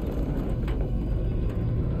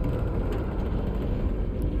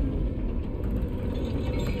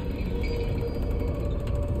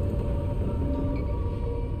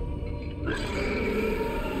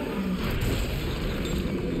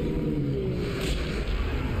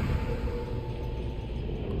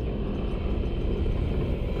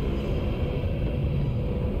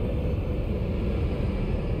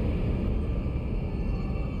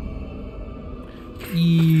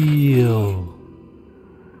 Ew.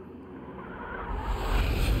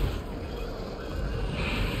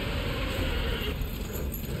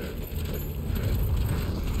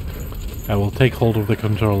 I will take hold of the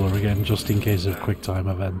controller again just in case of quick time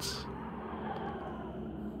events.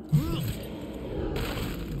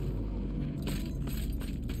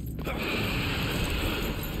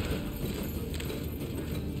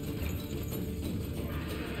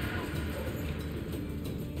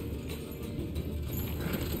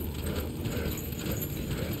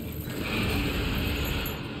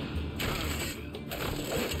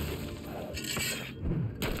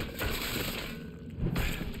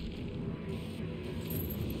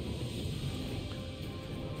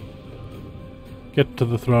 Get to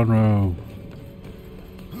the throne room.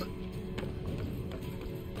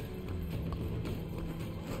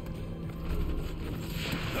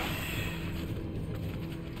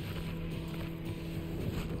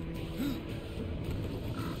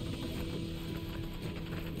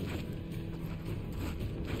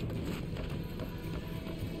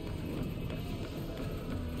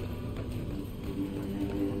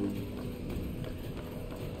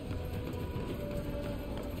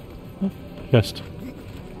 Chest.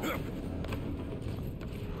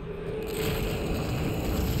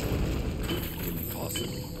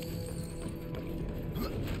 Impossible.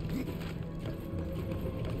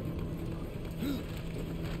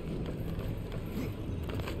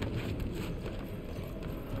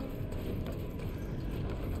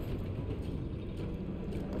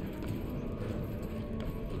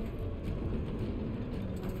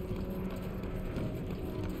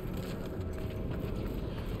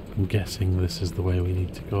 I'm guessing this is the way we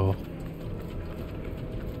need to go.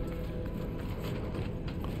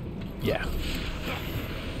 Yeah.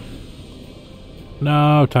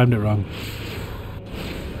 No, timed it wrong.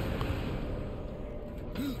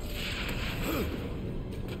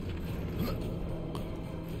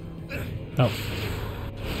 No.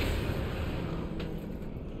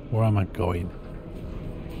 Where am I going?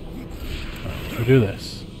 Right, should we do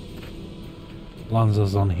this? Lands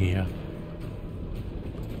us on here.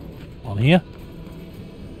 On here?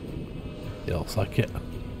 It looks like it.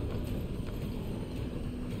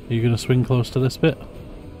 Are you going to swing close to this bit?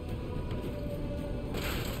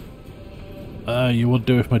 You would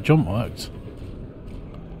do if my jump worked.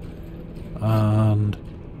 And...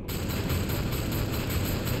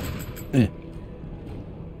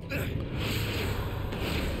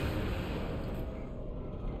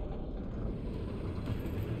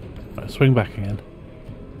 Right, swing back again.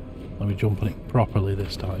 Let me jump on it properly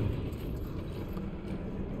this time.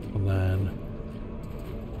 And then...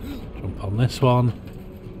 jump on this one.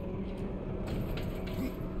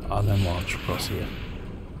 And then launch across here.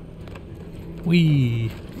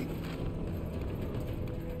 Whee!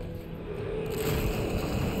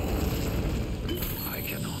 I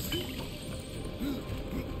cannot.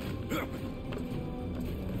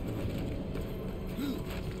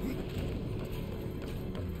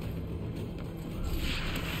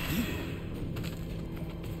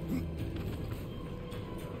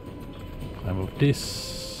 I move this.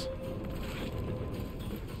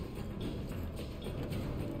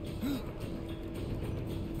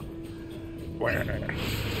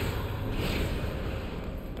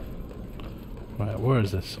 Right, where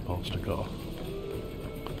is this supposed to go?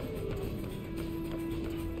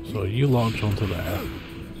 So you launch onto there.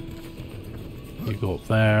 You go up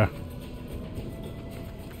there.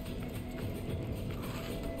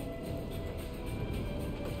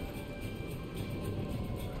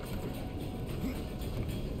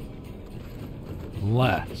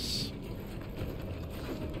 Unless...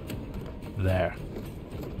 there.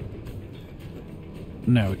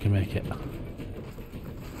 Now we can make it.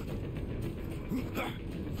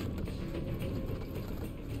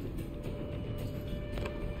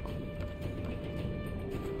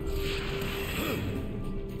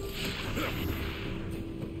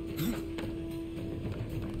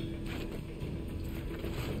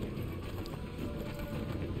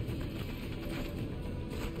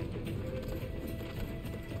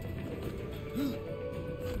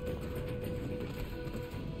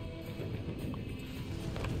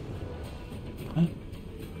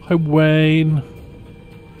 Hi, Wayne.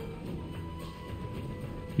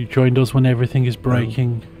 You joined us when everything is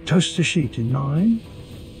breaking. Toaster sheet in 9.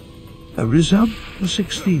 A result for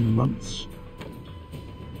 16 months.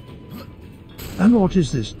 And what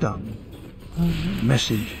is this done?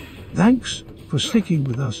 Message. Thanks for sticking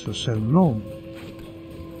with us for so long,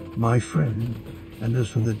 my friend. And as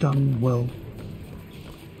for the done, well...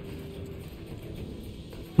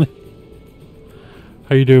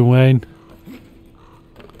 How you doing, Wayne?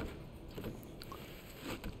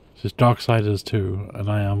 This is Darksiders 2, and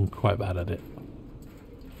I am quite bad at it.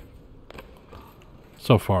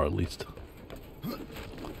 So far, at least.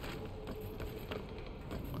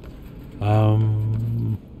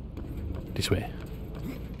 This way.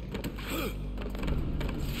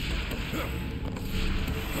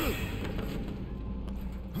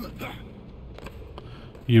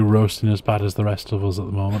 You roasting as bad as the rest of us at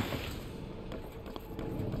the moment.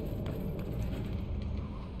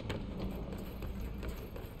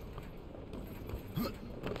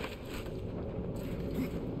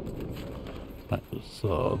 Right,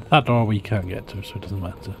 so that door we can't get to, so it doesn't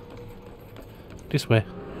matter. This way.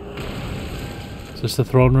 Is this the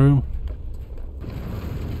throne room?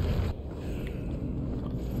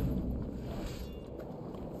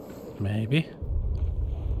 Maybe.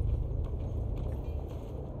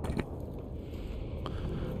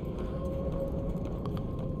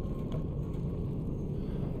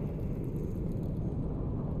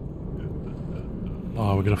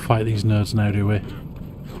 Oh, we're gonna fight these nerds now, do we?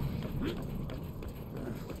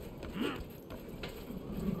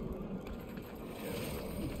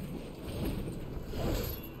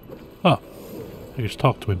 Oh, I just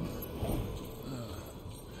talked to him.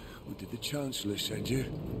 What did the Chancellor send you?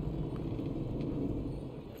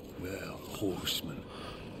 Well, horseman.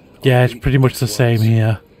 Yeah, it's pretty much the same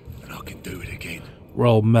here. And I can do it again. We're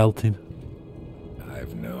all melting. I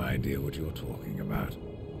have no idea what you're talking about.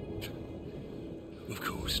 Of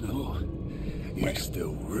course not. You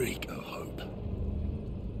still reek of hope.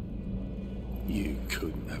 You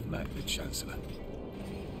couldn't have met the Chancellor.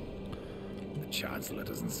 The Chancellor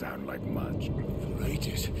doesn't sound like much. For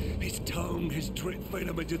ages, his tongue has dripped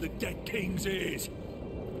venom into the dead king's ears.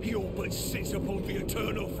 He all but sits upon the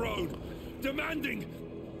eternal throne, demanding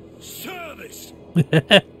Service!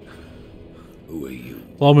 Who are you?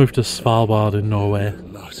 Well, I'll move to Svalbard in Norway.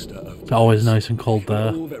 Master of It's always nice and cold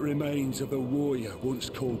there. all that remains of the warrior once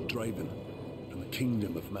called Draven, and the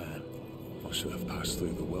kingdom of man. I should have passed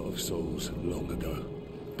through the well of souls long ago.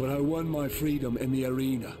 But I won my freedom in the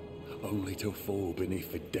arena, only to fall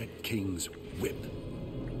beneath the dead king's whip.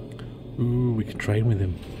 Ooh, we can train with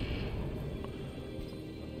him.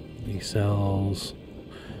 He sells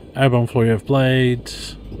Airborne Flurry of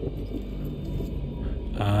Blades.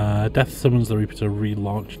 Death summons the Reaper to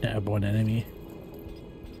relaunch an airborne enemy.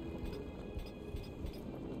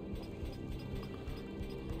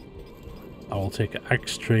 I will take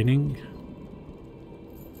Axe Training.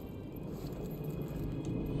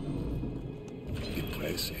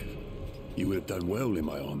 Impressive. You would have done well in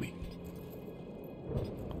my army.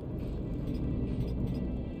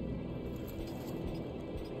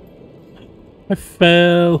 I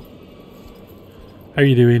fell. How are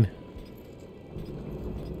you doing?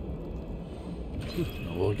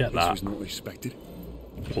 We'll get This that. was not expected.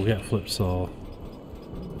 We'll get Flip Saw.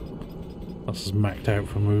 That's just maxed out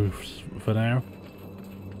for moves for now.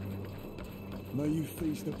 May you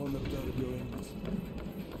feast upon the blood of your enemies.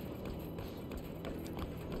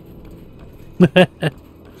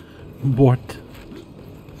 What?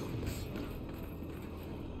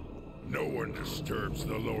 No one disturbs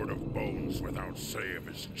the Lord of Bones without say of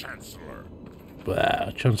his Chancellor.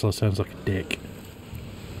 Bah, Chancellor sounds like a dick.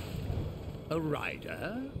 A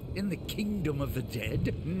rider? In the kingdom of the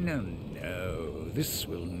dead? No, no. This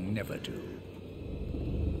will never do.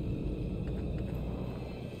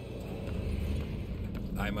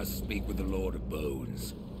 I must speak with the Lord of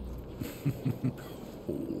Bones.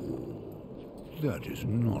 That is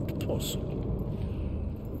not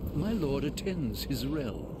possible. My lord attends his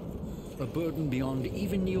realm. A burden beyond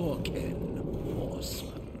even your ken,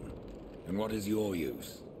 horseman. And what is your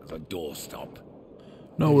use as a doorstop?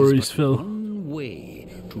 No worries, Phil. One way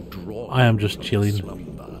to draw I am just from chilling.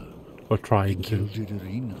 slumber. Or trying to. Gilded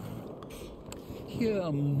arena.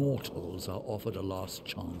 Here mortals are offered a last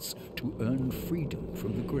chance to earn freedom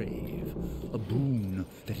from the grave. A boon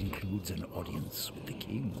that includes an audience with the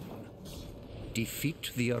king.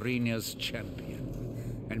 Defeat the arena's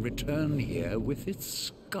champion and return here with its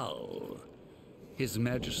skull. His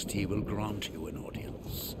Majesty will grant you an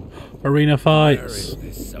audience. Arena Where fights. is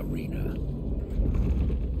this arena?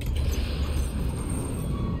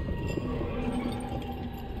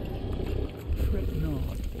 Fret not,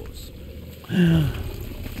 horseman.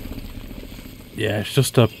 Yeah, it's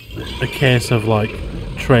just a case of like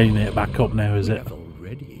training it back up now, is We it? have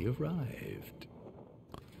already arrived.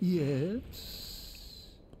 Yes.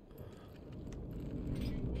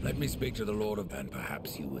 Let me speak to the Lord of, and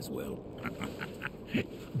perhaps you as well.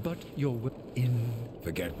 But you're in.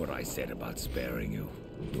 Forget what I said about sparing you,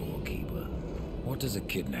 doorkeeper. What does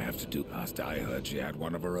Echidna have to do? Last I heard, she had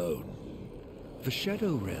one of her own. The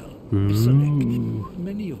Shadow Realm, Isaac.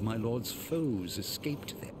 Many of my lord's foes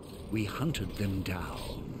escaped them. We hunted them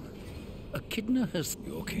down. Echidna has.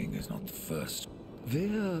 Your king is not the first.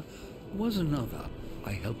 There was another.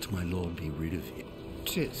 I helped my lord be rid of him.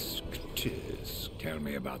 Tisk, tisk. Tell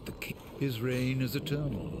me about the king. His reign is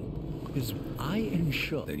eternal. I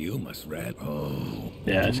ensure. Then you must read. Oh.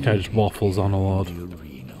 Yeah, it's kind of just waffles on a lot. The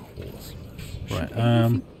arena horseman.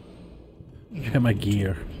 Right, check out my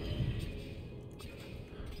gear.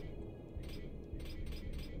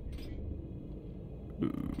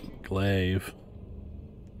 Ooh, glaive.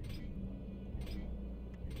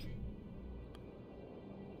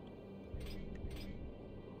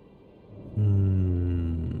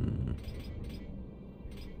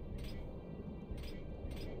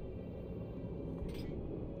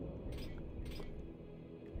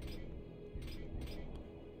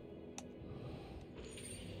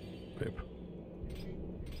 Pip.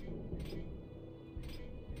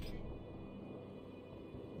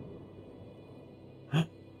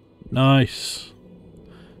 Nice.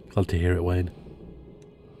 Glad to hear it, Wayne.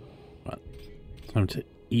 Right. Time to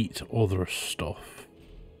eat other stuff.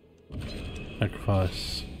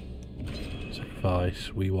 Sacrifice.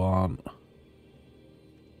 Sacrifice. We want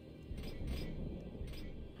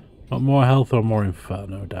more health or more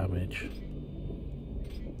inferno damage?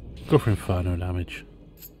 Go for inferno damage.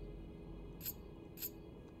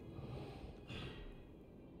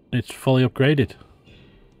 It's fully upgraded.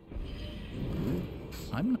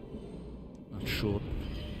 I'm not sure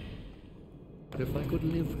if I could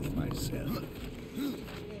live with myself.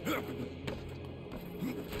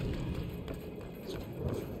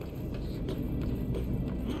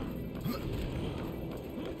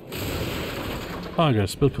 Oh, I got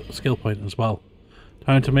a skill point as well.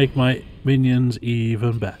 Time to make my minions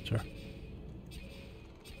even better.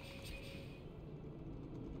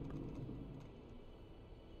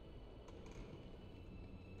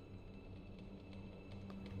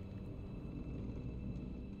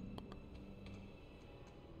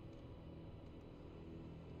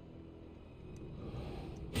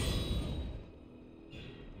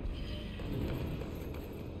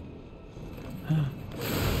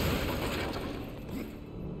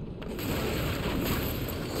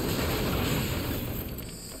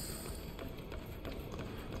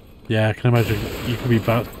 Yeah, I can imagine you can be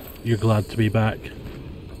back. You're glad to be back.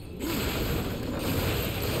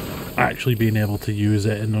 Actually being able to use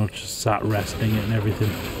it and not just sat resting it and everything.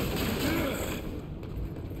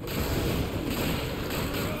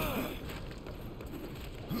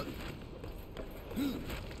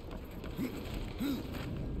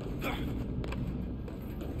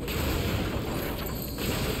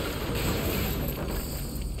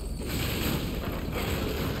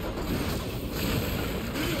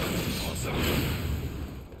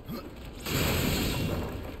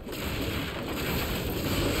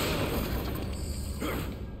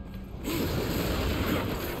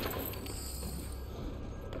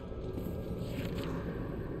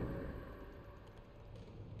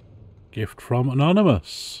 Gift from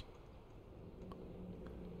Anonymous.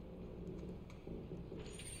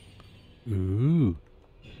 Ooh.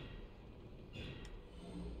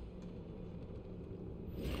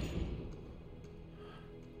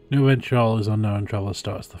 New adventure all is unknown. Traveler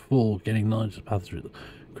starts the full, getting knowledge of the path through. The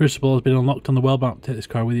Crucible has been unlocked on the world map. Take this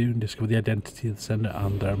card with you and discover the identity of the sender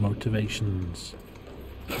and their motivations.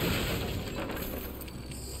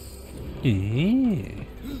 Yeah.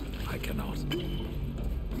 I cannot.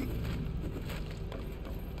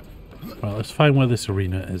 Right, let's find where this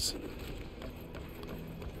arena is.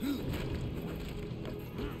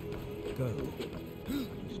 Go.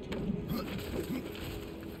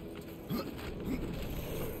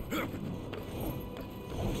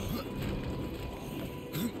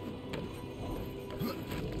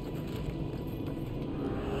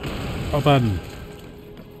 Open.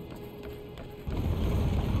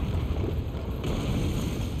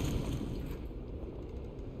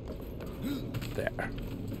 There.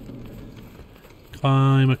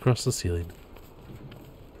 Climb across the ceiling.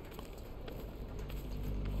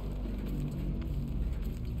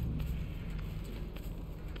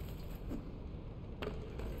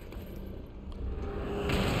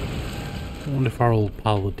 I wonder if our old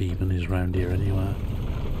pal the demon is around here anywhere.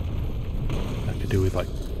 That could do with like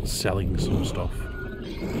selling some stuff.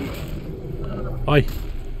 Oi!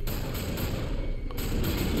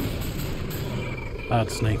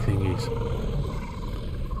 Bad snake thingies.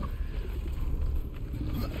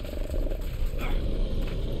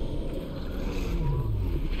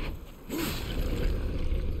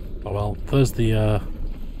 Oh well, there's the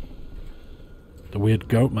weird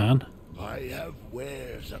goat man. I have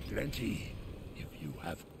wares aplenty. If you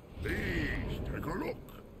have... Please, take a look.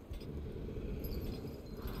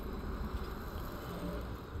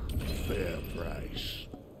 Fair price.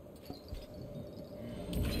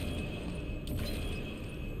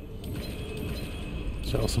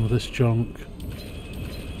 Sell some of this junk.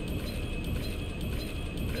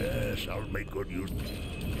 Yes, I'll make good use.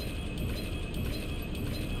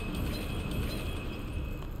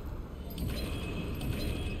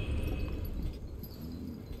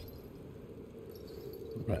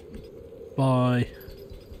 Right. Bye.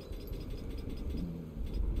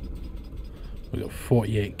 We got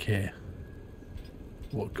 48k.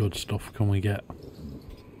 What good stuff can we get?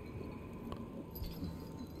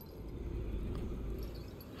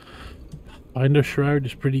 Finder Shroud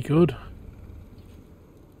is pretty good.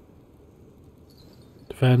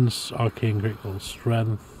 Defense, arcane critical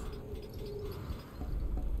strength.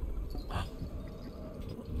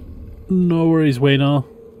 No worries, Wayno.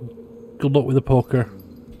 Good luck with the poker.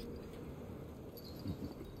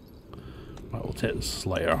 Right, we'll take the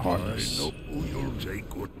Slayer harness. I know you'll take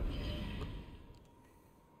good.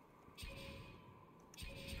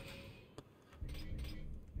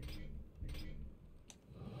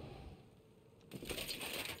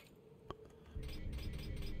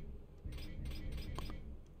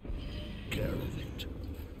 Care of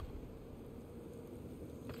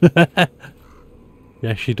it.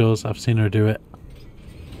 Yeah, she does. I've seen her do it.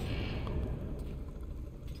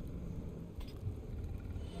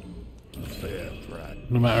 Fair price.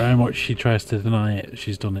 No matter how much she tries to deny it,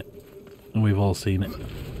 she's done it. And we've all seen it.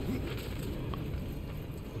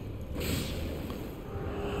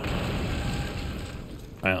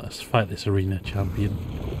 Alright, let's fight this arena champion.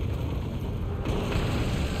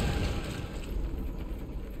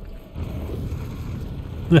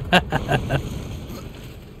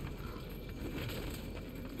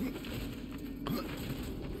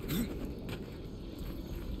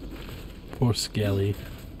 Poor Skelly.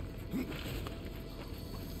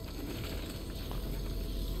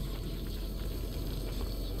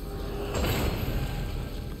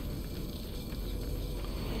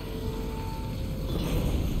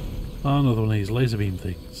 Oh, another one of these laser beam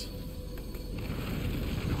things.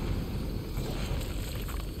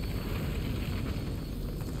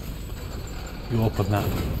 You open that.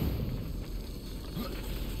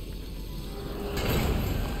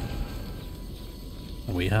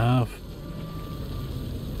 And we have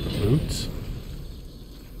roots.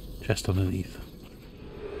 Chest underneath.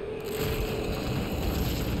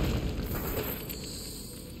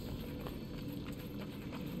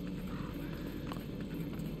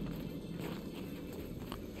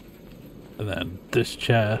 And then this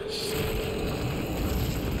chest.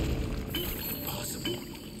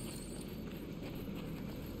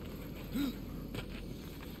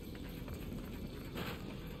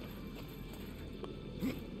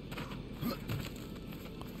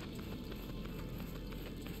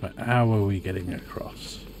 Right, how are we getting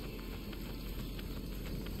across?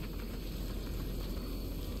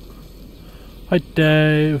 Hi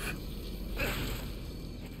Dave.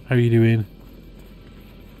 How are you doing?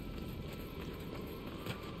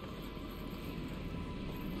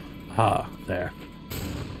 Ah, there.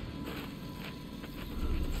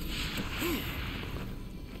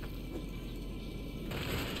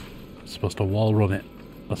 Supposed to wall run it.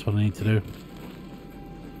 That's what I need to do.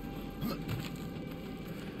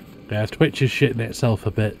 Yeah, Twitch is shitting itself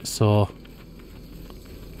a bit, so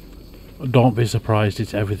don't be surprised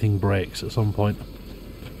if everything breaks at some point.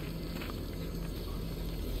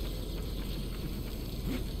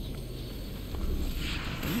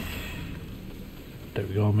 There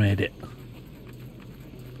we go, made it.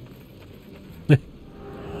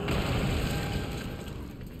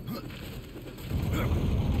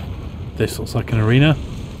 This looks like an arena.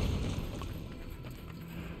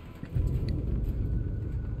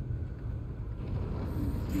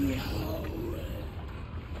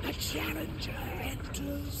 A challenger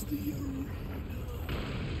enters the arena.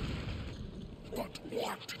 But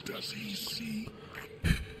what does he see?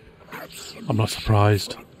 I'm not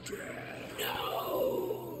surprised.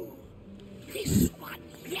 No. This one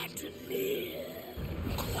yet live.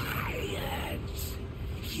 Quiet.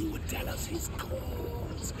 He would tell us his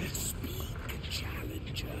cause. Speak,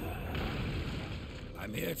 challenger.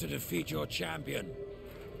 I'm here to defeat your champion.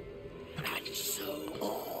 And so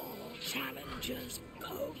all challengers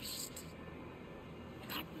boast.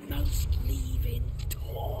 But most leave in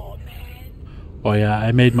torment. Oh yeah,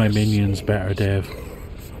 I made my minions better, Dave.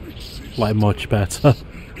 Like much better.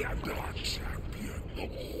 And our champion,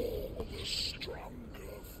 all the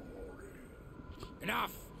stronger for it.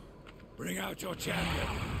 Enough! Bring out your champion.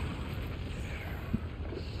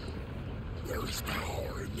 There is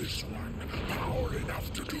power in this one. Power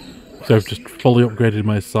enough to do. So I've just fully upgraded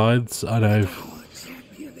my sides, and I've Our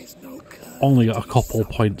champion is no curse. only got a couple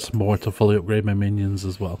points more to fully upgrade my minions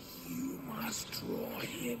as well. You must draw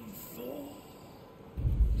him forth.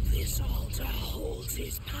 This altar holds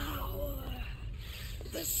his power.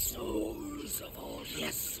 The souls of all he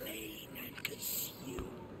has slain and consumed.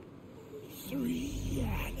 3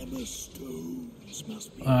 anima stones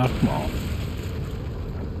must be. Come on.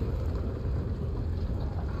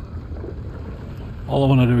 All I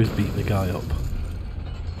want to do is beat the guy up.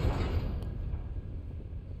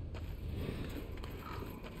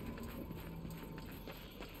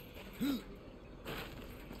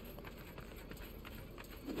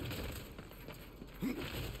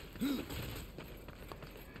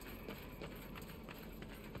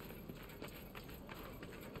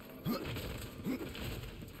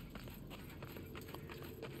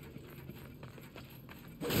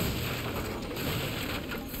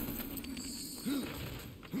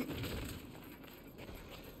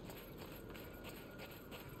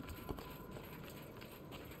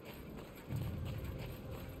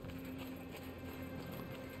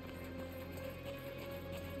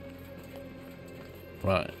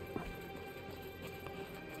 Right.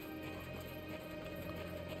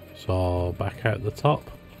 So back out the top.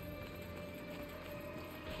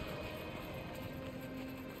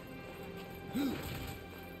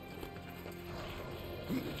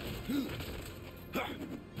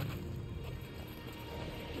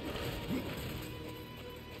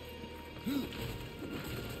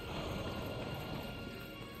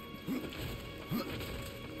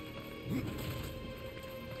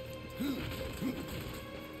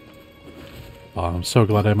 Oh, I'm so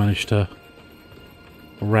glad I managed to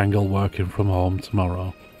wrangle working from home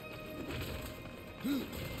tomorrow.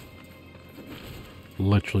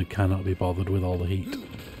 Literally cannot be bothered with all the heat.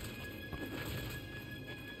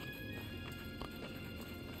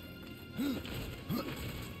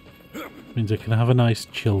 Means I can have a nice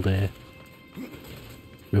chill day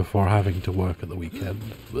before having to work at the weekend.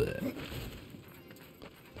 Blech.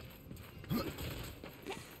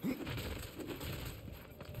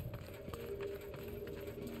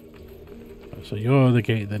 So you're the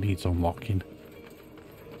gate that needs unlocking.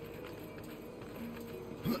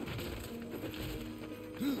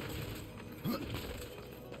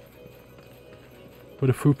 Where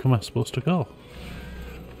the fuck am I supposed to go?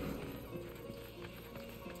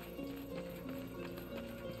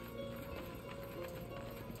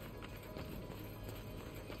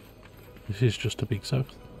 This is just a big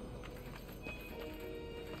south.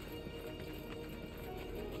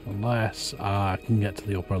 Unless I can get to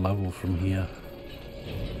the upper level from here.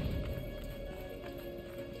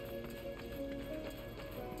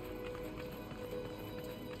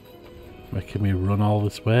 Making me run all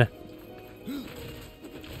this way.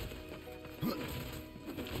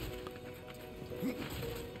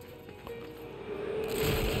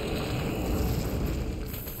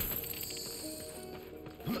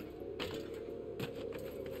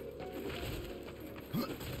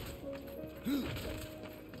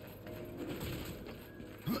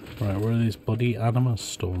 Right, where are these bloody anima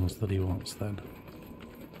stones that he wants then?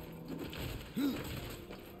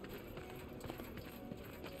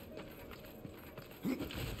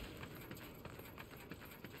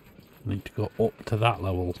 Need to go up to that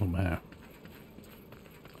level somehow.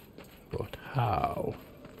 But how?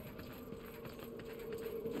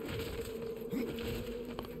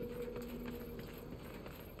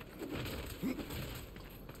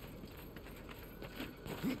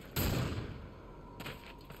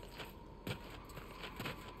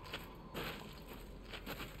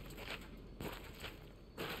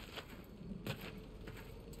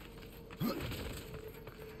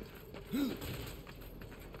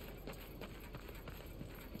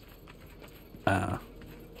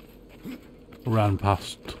 Ran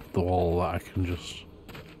past the wall that I can just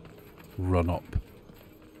run up.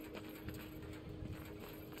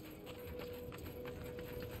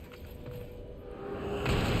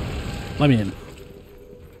 Let me in.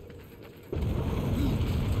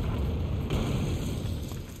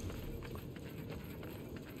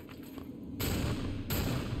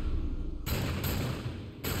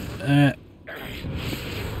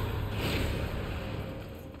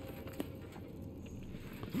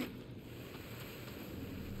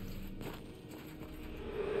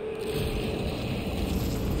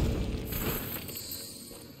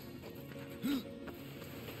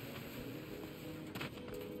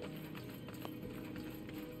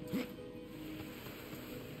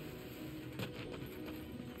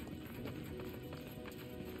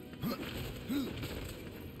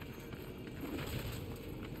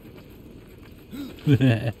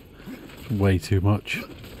 Way too much.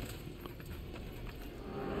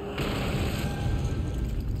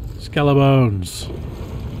 Skeleton.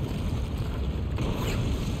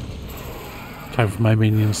 Time for my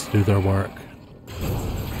minions to do their work.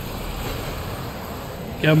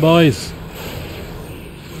 Get 'em, boys!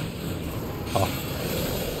 Oh,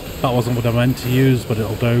 that wasn't what I meant to use, but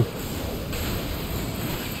it'll do.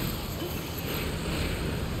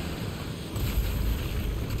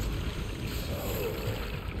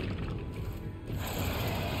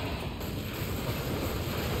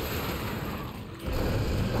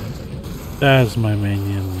 There's my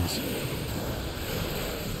minions.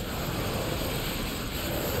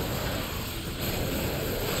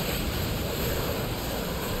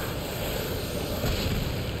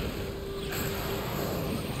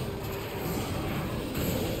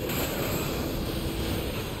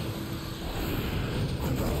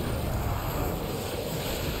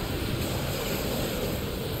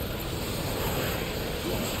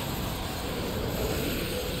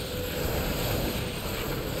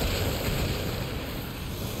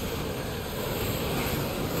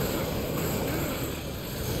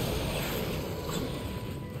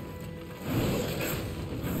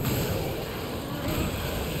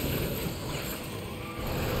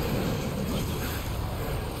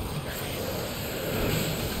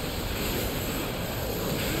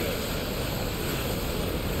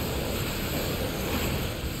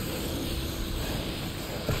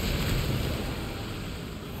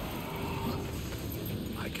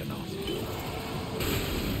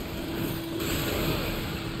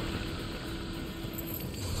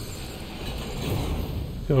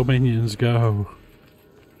 Go minions, go.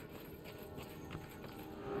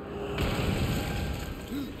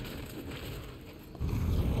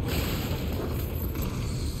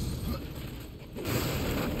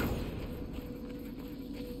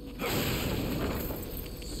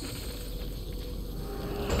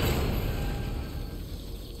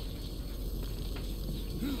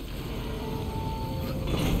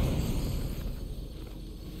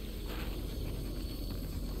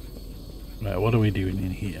 Right, what are we doing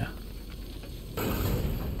in here?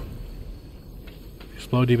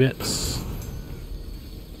 Explodey bits.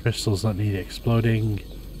 Crystals that need exploding.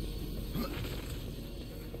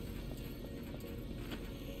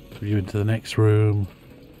 View into the next room.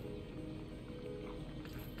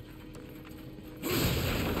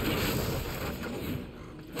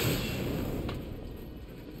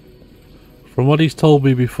 From what he's told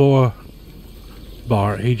me before,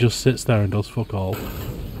 Bart, he just sits there and does fuck all.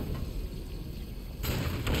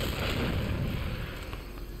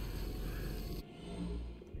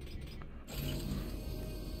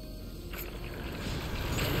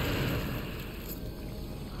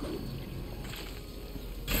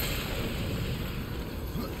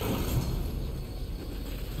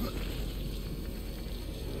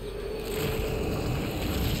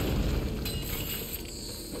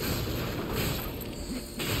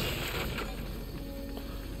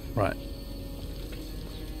 Right.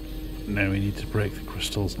 Now we need to break the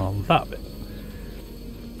crystals on that bit.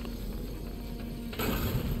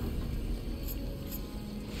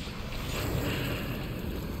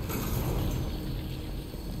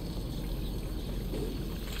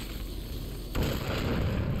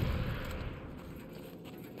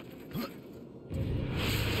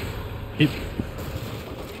 Yep.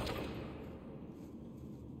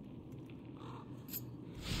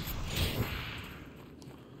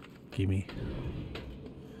 Gimme.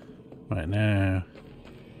 Right now.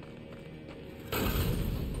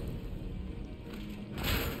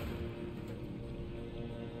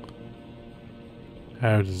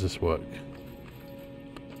 How does this work?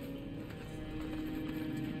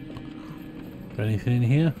 Anything in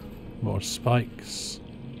here? More spikes.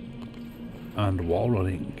 And wall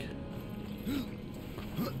running.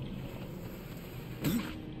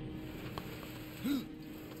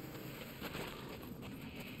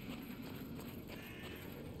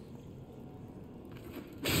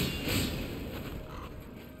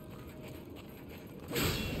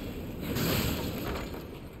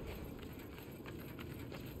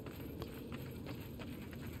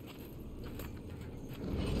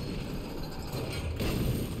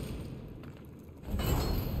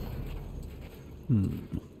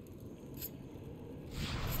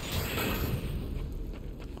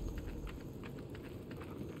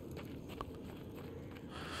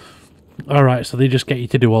 Alright, so they just get you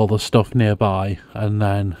to do all the stuff nearby, and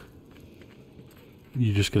then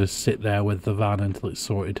you're just going to sit there with the van until it's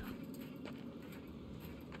sorted.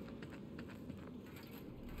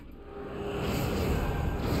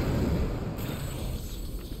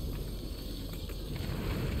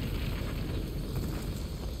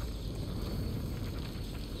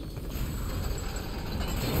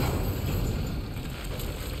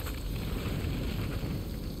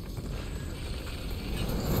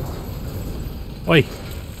 Oi!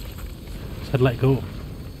 Said let go.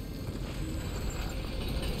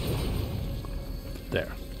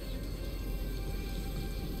 There.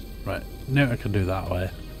 Right, now I can do that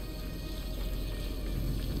way.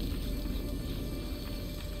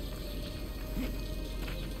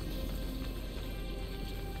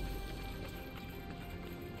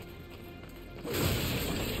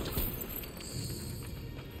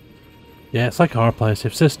 Yeah, it's like our place.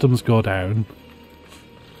 If systems go down,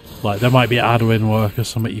 like, there might be admin work or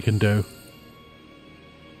something you can do.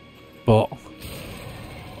 But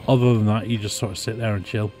other than that, you just sort of sit there and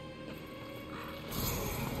chill.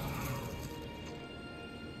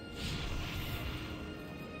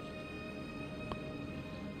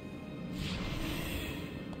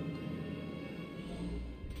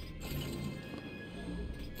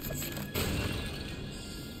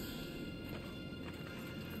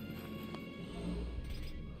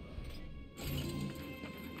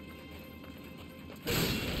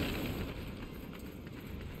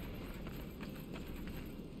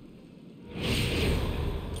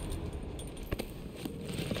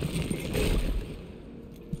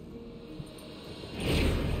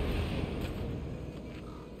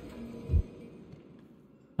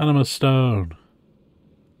 Anima Stone.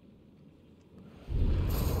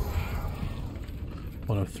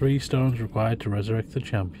 One of 3 stones required to resurrect the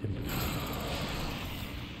champion.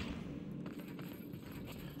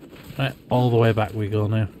 Right, all the way back we go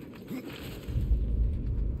now.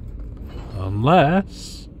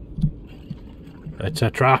 Unless it's a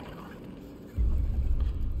trap.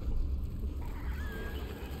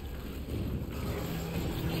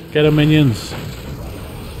 Get 'em, minions.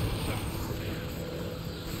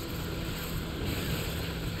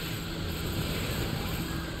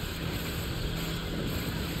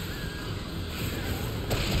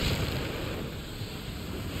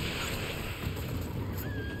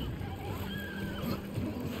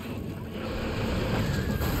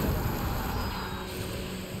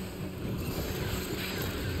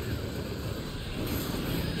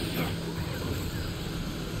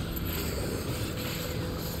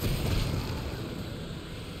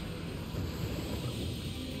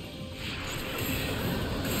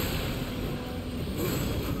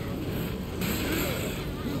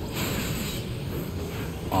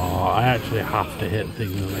 actually have to hit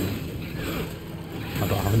things. I mean, I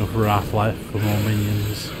don't have enough wrath left for more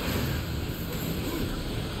minions.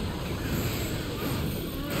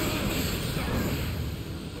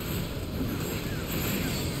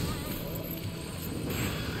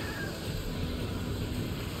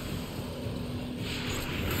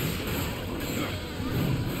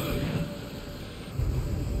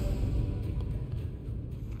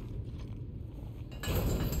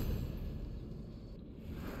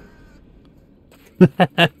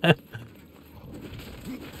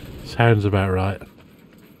 Sounds about right.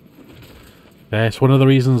 Yeah, it's one of the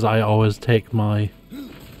reasons I always take my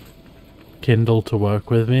Kindle to work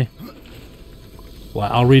with me.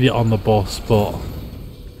 Like, I'll read it on the bus, but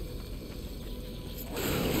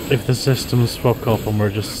if the system's fuck up and we're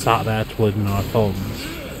just sat there twiddling our thumbs,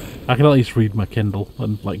 I can at least read my Kindle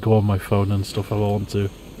and like go on my phone and stuff if I want to.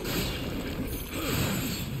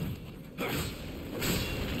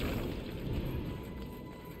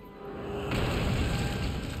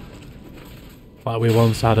 Like, we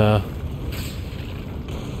once had a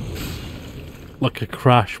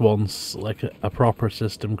crash once, like a proper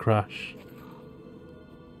system crash.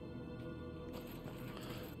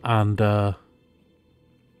 And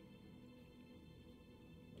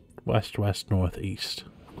west, west, north, east,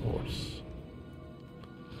 of course.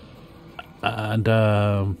 And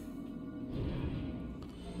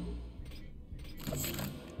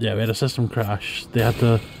yeah, we had a system crash. They had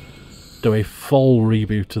to do a full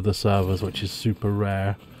reboot of the servers, which is super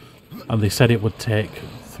rare, and they said it would take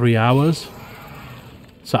 3 hours.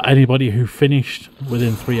 So anybody who finished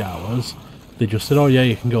within 3 hours, they just said, oh yeah,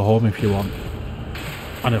 you can go home if you want.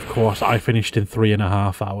 And of course I finished in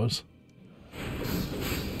 3.5 hours.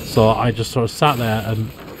 So I just sort of sat there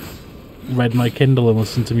and read my Kindle and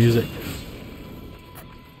listened to music.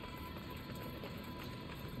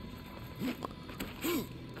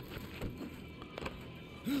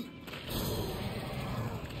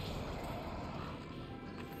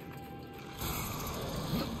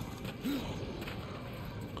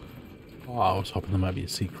 Oh, I was hoping there might be a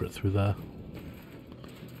secret through there.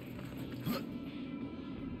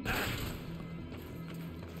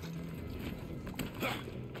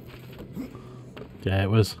 Yeah, it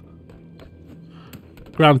was.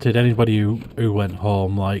 Granted, anybody who went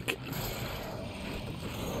home, like,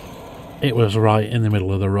 it was right in the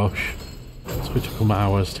middle of the rush. So it took them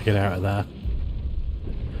hours to get out of there.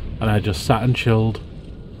 And I just sat and chilled,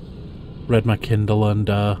 read my Kindle and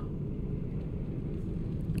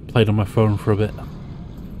played on my phone for a bit.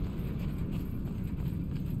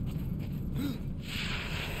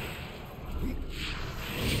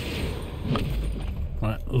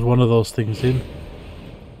 Right, there's one of those things in.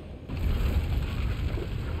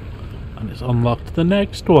 And it's unlocked the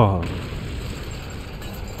next one.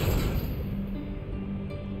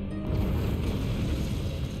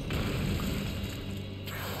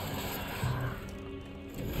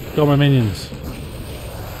 Got my minions.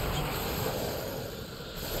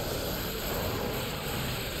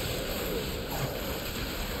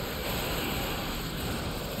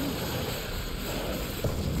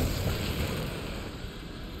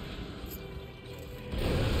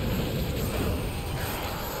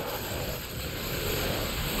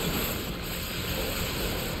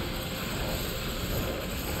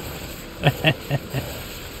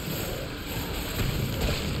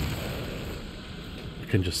 You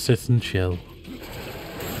can just sit and chill.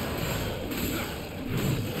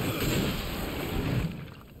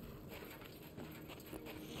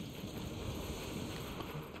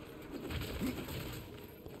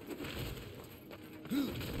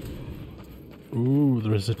 Ooh,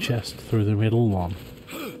 there is a chest through the middle one.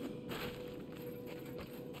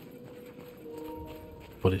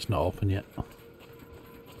 But it's not open yet.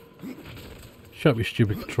 Shut up, you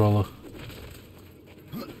stupid controller.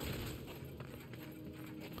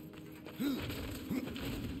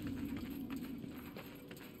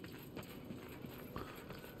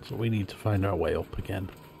 So we need to find our way up again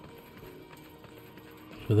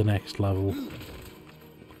to the next level.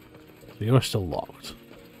 So you're still locked.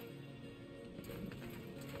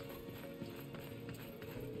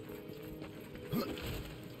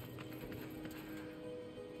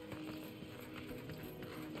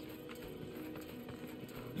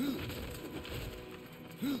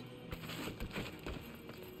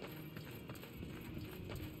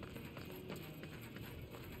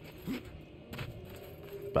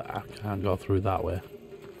 But I can't go through that way.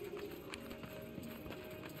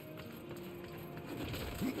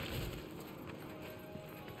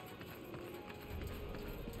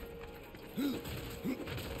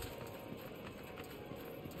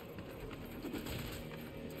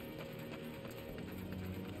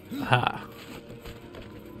 Aha.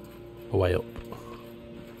 way up.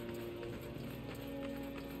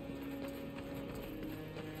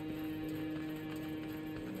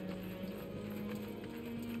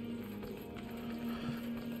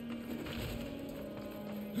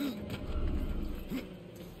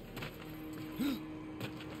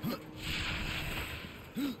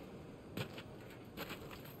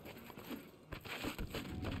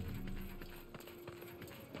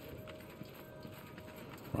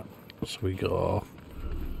 So we go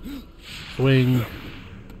swing,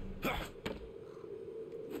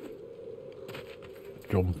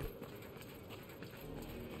 jump,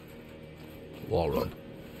 wall run.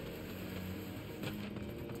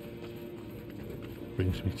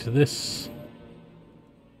 Brings me to this.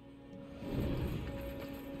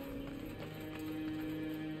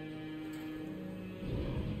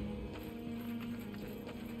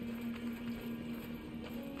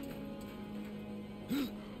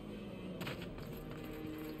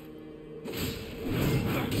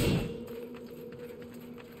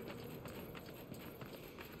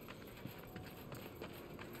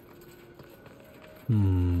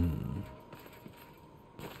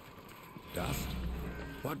 Dust?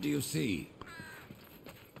 What do you see?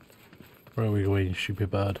 Where are we going, stupid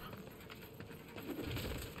bird?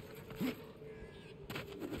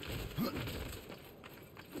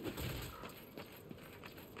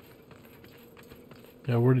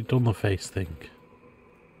 Yeah, I've already done the face thing.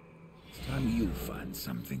 It's time you find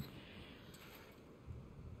something.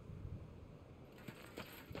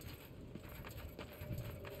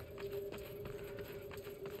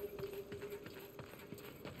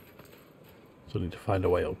 So I need to find a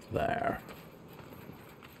way up there.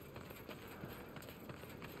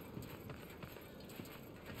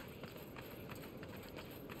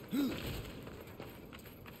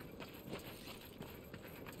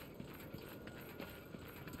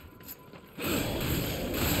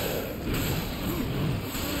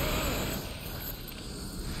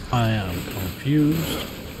 I am confused.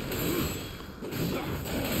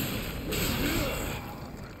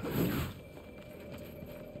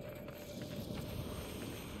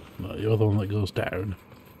 No, you're the one that goes down.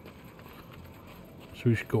 So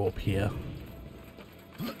we should go up here.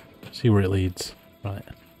 See where it leads. Right.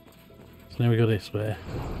 So now we go this way.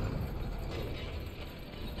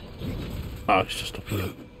 Oh, it's just up here.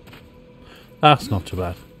 That's not too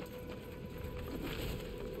bad.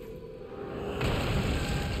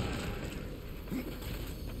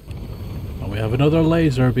 And we have another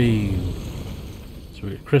laser beam. So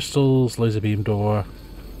we got crystals, laser beam door,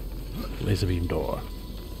 laser beam door.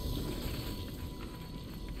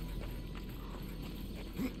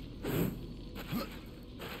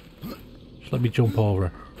 Just let me jump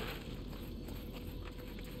over.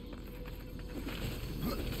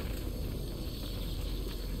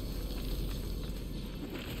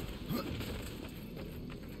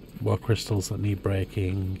 More crystals that need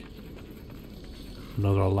breaking.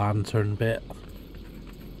 Another lantern bit.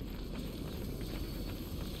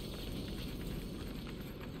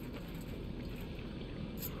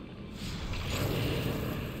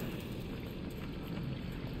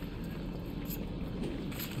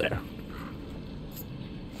 There.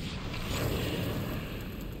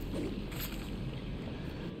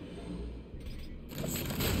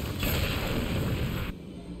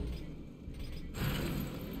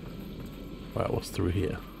 Right, what's through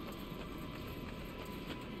here?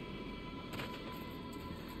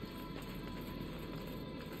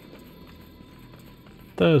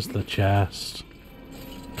 There's the chest.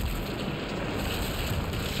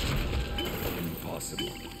 Impossible.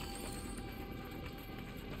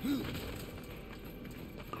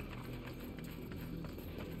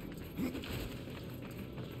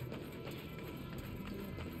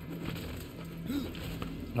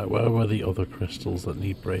 Right, where were the other crystals that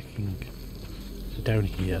need breaking? Down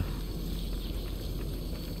here.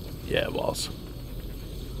 Yeah, it was.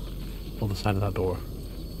 Other side of that door.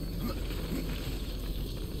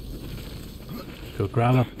 Go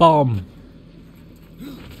grab a bomb.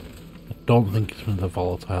 I don't think it's one of the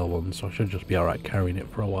volatile ones, so I should just be alright carrying it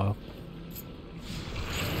for a while.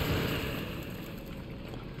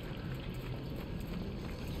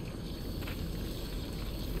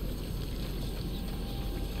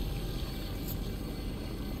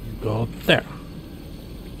 Go there.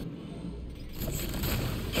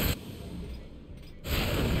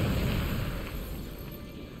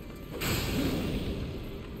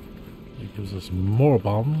 It gives us more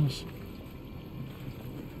bombs.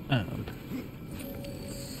 And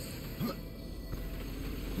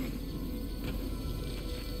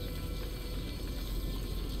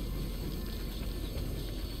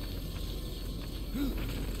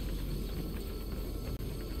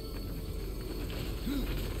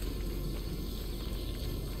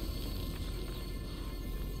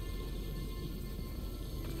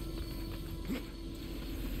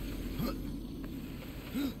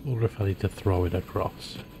I need to throw it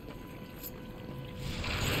across.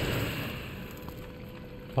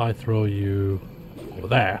 If I throw you over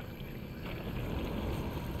there.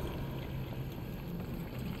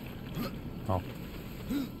 Oh.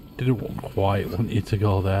 Didn't quite want you to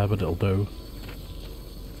go there, but it'll do.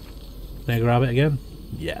 Can I grab it again?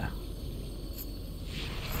 Yeah.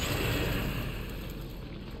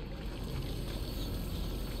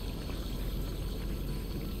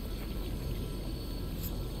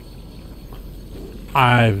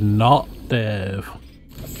 I've not, Dave.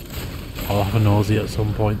 I'll have a nosy at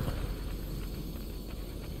some point.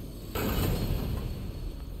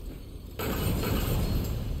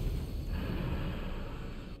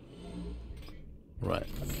 Right.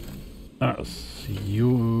 That's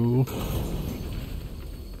you.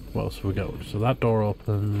 What else have we got? So that door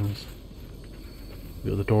opens.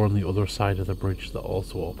 We got the door on the other side of the bridge that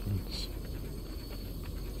also opens.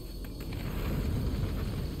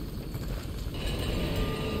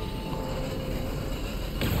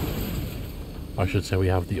 I should say we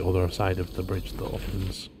have the other side of the bridge that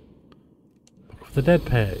opens. Look for the dead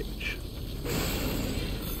page.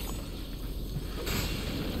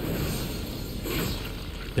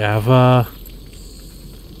 Yeah,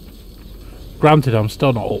 granted, I'm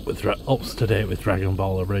still not up to date with Dragon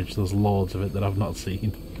Ball Bridge. There's loads of it that I've not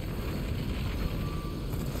seen.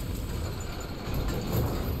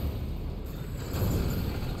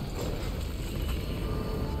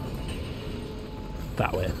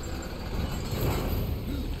 That way.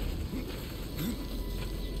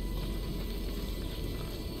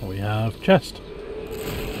 We have chest.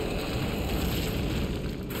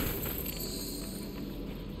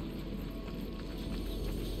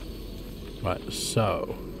 Right,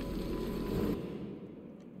 so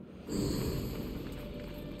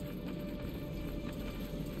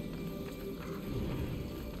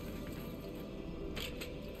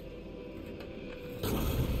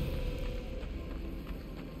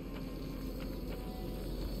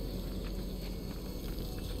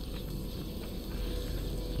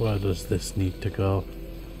where does this need to go?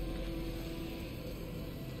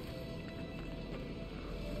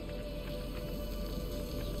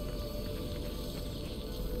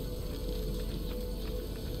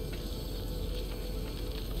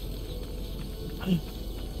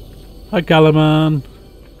 Hi, Galaman.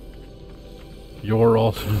 You're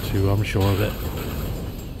awesome too, I'm sure of it.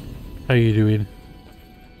 How you doing?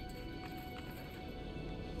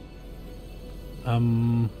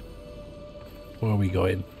 Where are we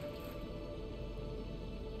going?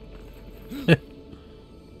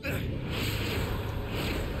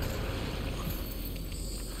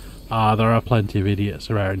 There are plenty of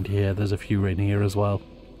idiots around here. There's a few in here as well.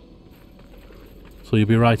 So you'll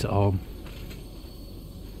be right at home.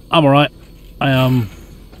 I'm alright. I am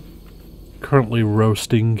currently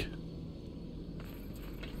roasting.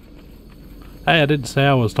 Hey, I didn't say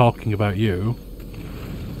I was talking about you.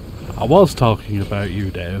 I was talking about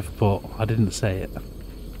you, Dave, but I didn't say it.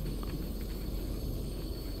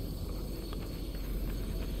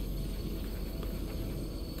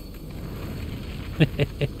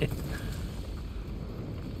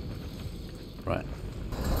 Right.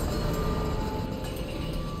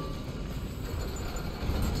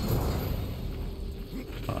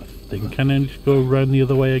 I think I need to go around the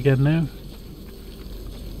other way again now.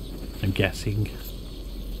 I'm guessing.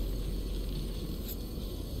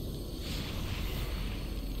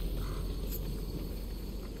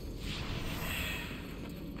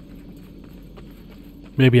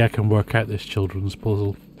 Maybe I can work out this children's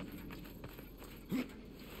puzzle.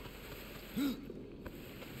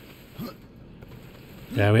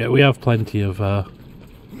 Yeah, we have plenty of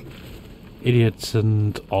idiots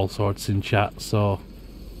and all sorts in chat, so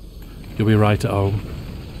you'll be right at home.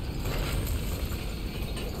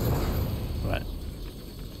 Right.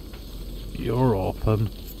 You're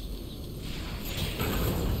open.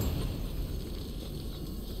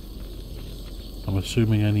 I'm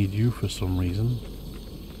assuming I need you for some reason.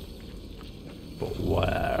 But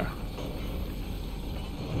where?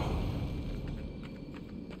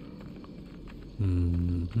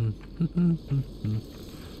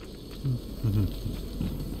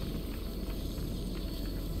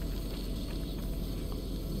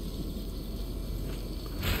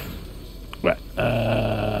 Right,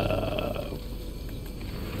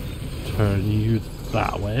 turn you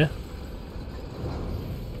that way.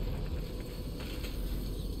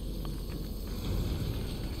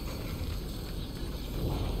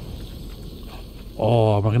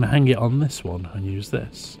 Oh, am I going to hang it on this one and use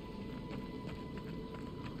this?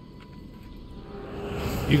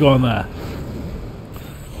 You go on there.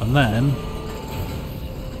 And then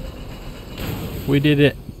we did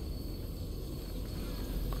it.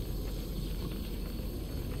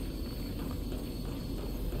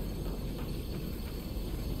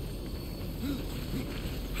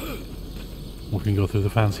 we can go through the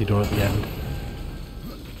fancy door at the end.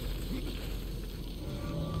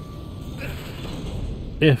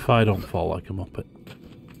 If I don't fall like a muppet.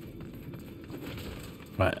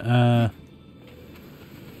 Right,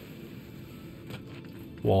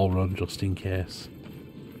 wall run just in case.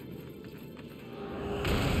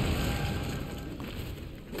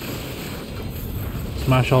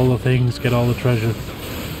 Smash all the things, get all the treasure.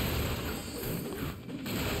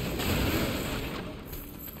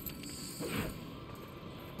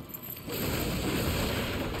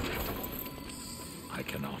 I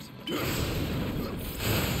cannot.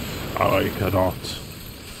 I cannot.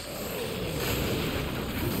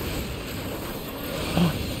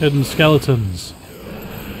 Hidden skeletons.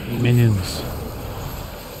 Minions.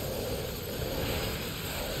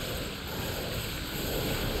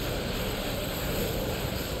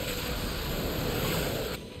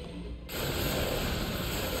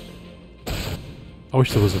 I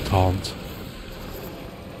wish there was a taunt.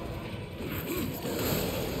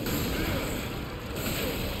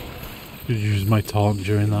 Could use my taunt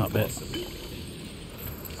during that bit.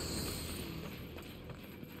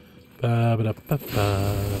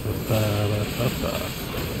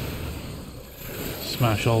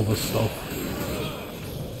 Smash all the stuff.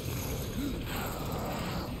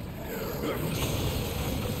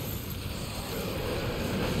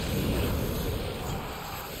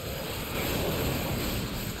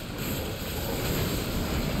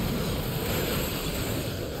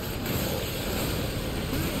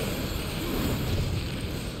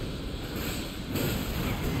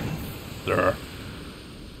 There.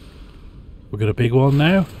 We got a big one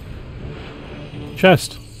now.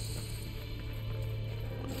 Chest.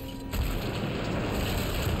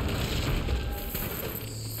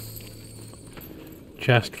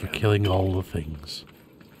 Chest for killing all the things.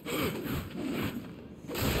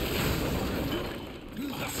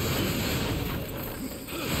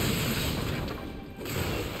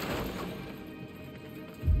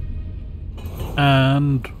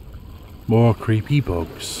 And more creepy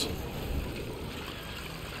bugs.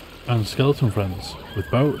 And skeleton friends with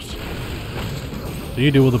bows. Do you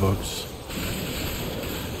deal with the bugs?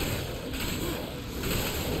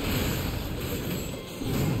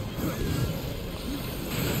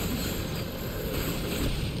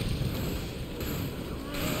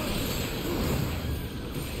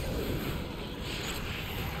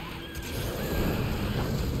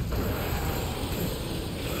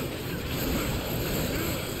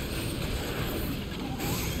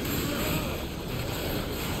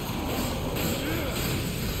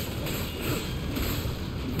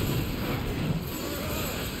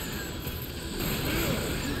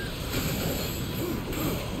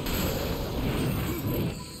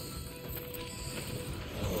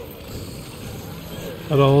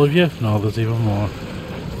 At all of you? No, there's even more.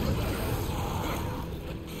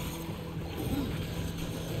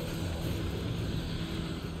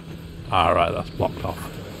 Alright, that's blocked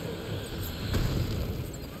off.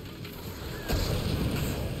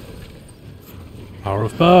 Power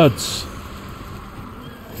of birds!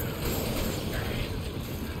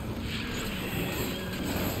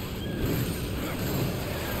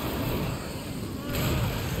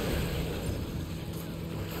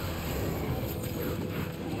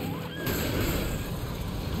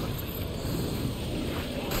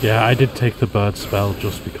 Yeah, I did take the bird spell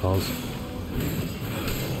just because.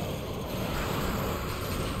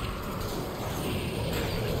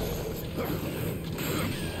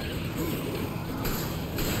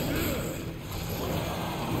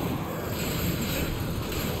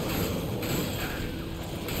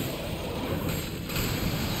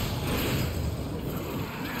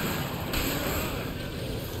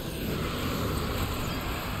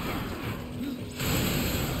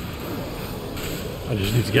 I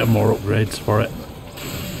just need to get more upgrades for it.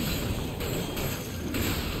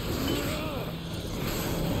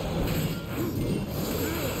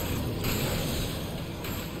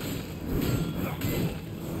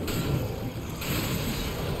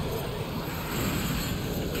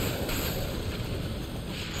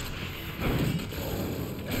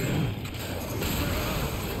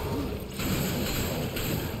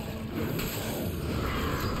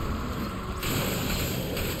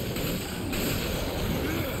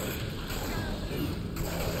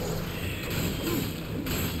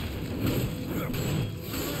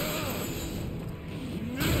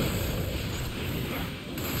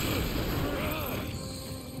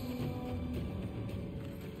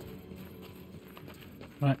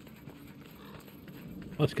 Right.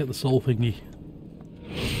 Let's get the soul thingy.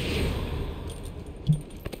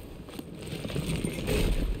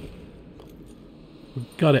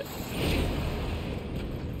 We've got it.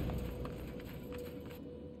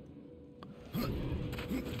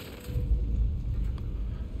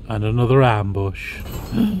 And another ambush.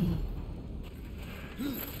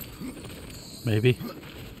 Maybe.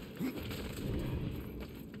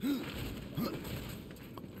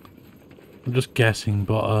 I'm just guessing,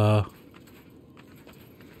 but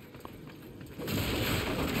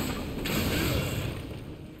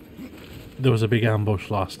there was a big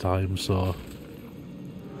ambush last time, so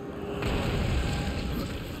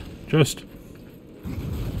just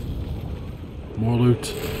more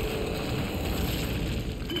loot.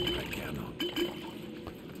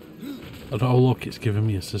 And oh look, it's giving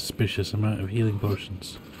me a suspicious amount of healing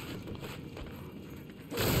potions.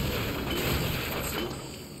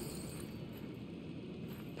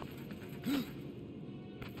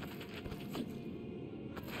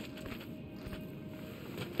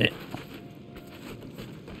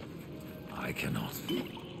 I cannot.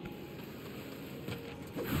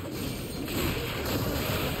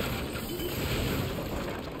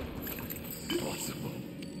 Impossible.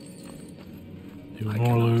 Do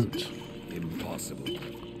more loot. Impossible.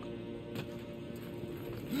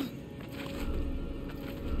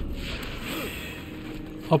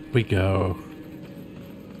 Up we go.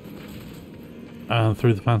 And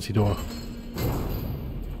through the fancy door.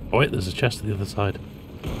 Oh wait, there's a chest at the other side.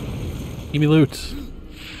 Give me loot.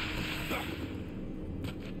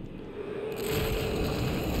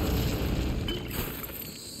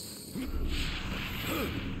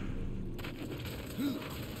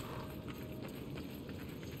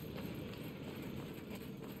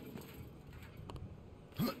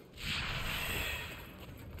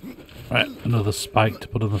 Right, another spike to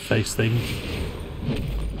put on the face thing.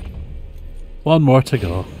 One more to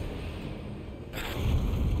go.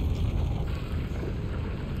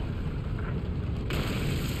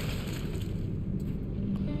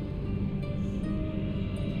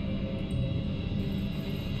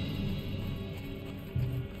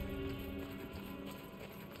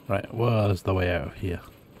 Right, where's the way out of here?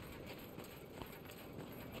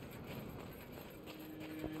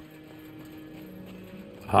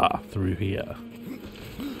 Ah, through here.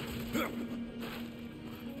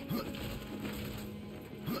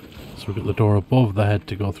 So we've got the door above the head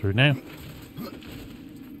to go through now.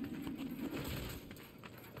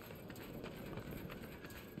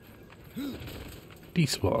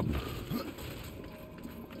 Despawn.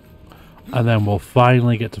 And then we'll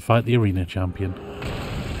finally get to fight the arena champion.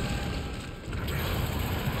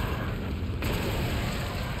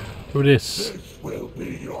 Who this? This will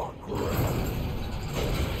be your crown.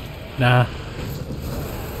 Nah.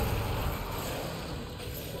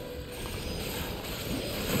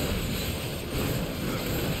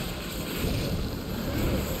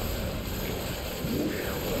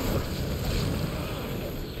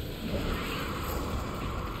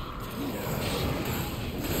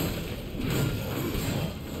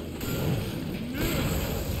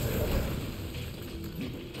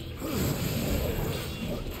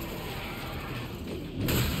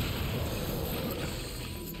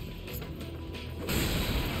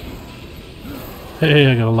 Hey,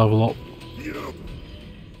 I gotta level up.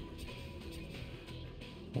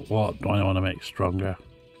 What do I want to make stronger?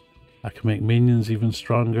 I can make minions even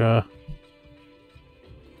stronger.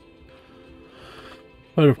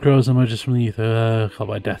 Fire of crows emerges from the ether,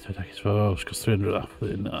 called by death to attack his foes, because 300 after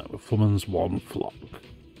the night with summons one flock.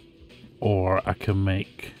 Or I can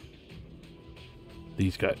make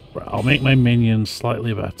these guys. Right, I'll make my minions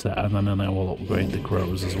slightly better, and then I will upgrade the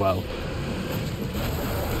crows as well.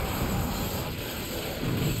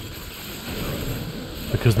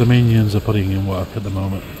 Because the minions are putting in work at the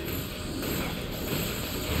moment.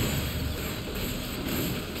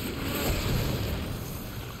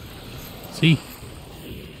 See?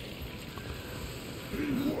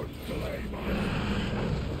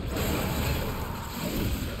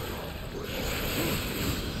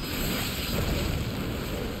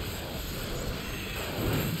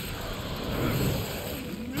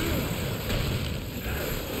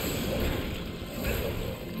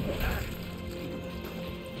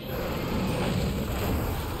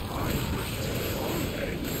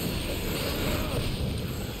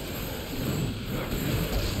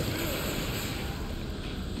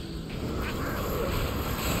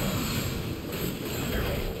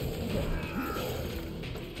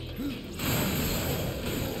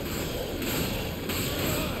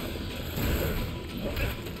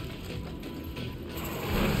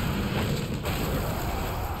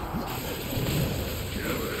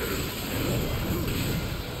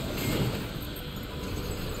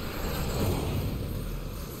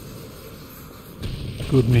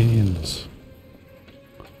 Good minions.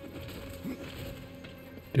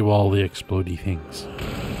 Do all the explodey things.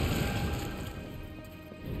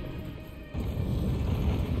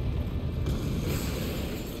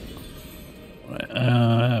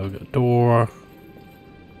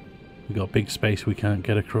 We got big space we can't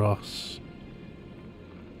get across.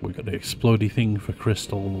 We got the explodey thing for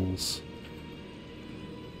crystals.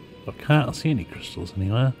 I can't see any crystals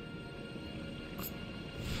anywhere.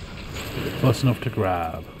 Close enough to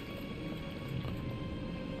grab.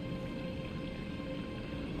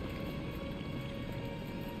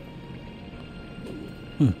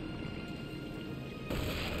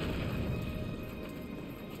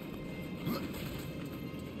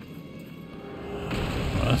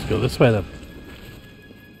 Let's go this way then.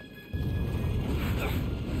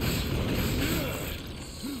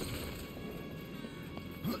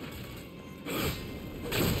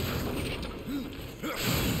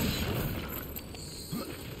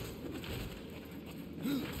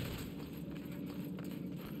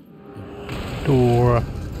 Door.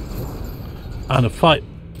 And a fight.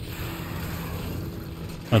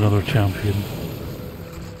 Another champion.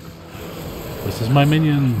 This is my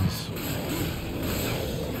minions.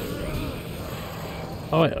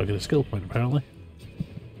 Oh wait, I get a skill point apparently.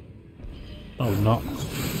 Oh, not.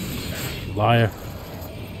 Liar.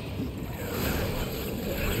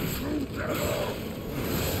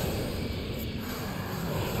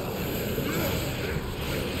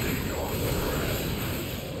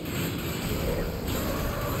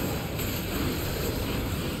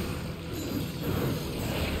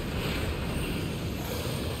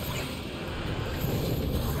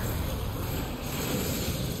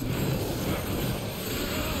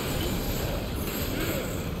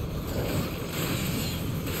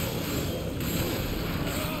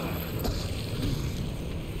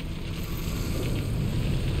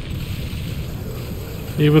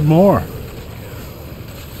 Even more.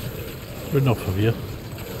 Enough of you.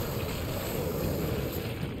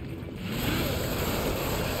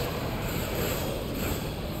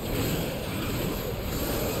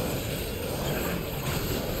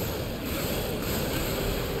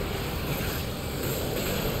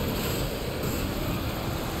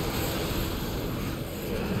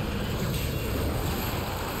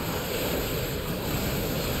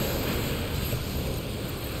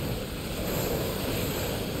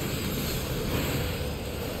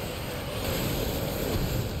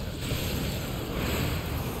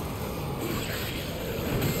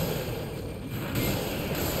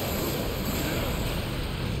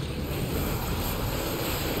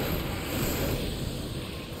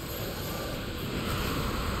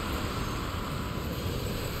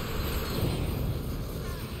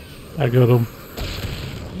 I got him.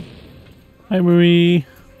 Hi Marie.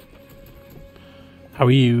 How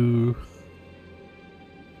are you?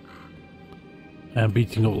 I'm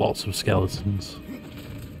beating up lots of skeletons.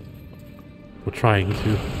 We're trying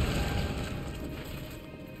to.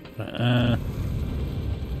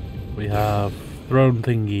 We have throne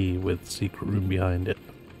thingy with secret room behind it.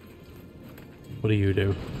 What do you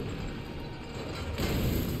do?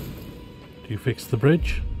 Do you fix the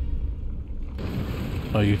bridge?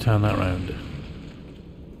 Oh, you turn that round.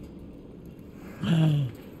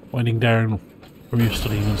 Winding down from your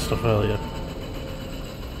studying and stuff earlier.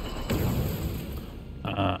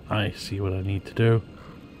 I see what I need to do.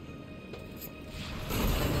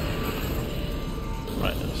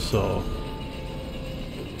 Right, so...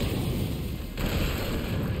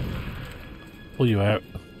 pull you out.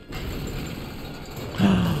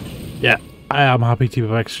 Yeah, I am happy to be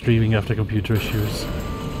back streaming after computer issues.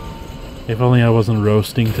 If only I wasn't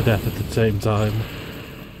roasting to death at the same time.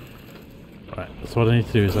 Right, so what I need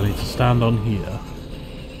to do is I need to stand on here.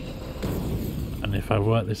 And if I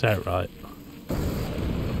work this out right...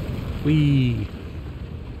 Whee!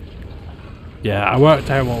 Yeah, I worked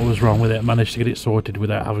out what was wrong with it, managed to get it sorted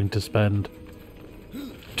without having to spend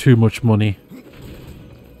too much money.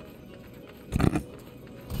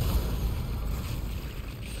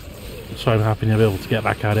 So I'm happy to be able to get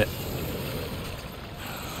back at it.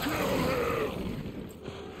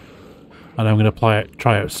 And I'm going to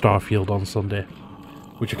try out Starfield on Sunday,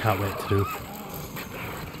 which I can't wait to do.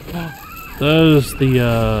 There's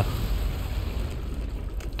the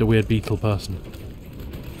weird beetle person.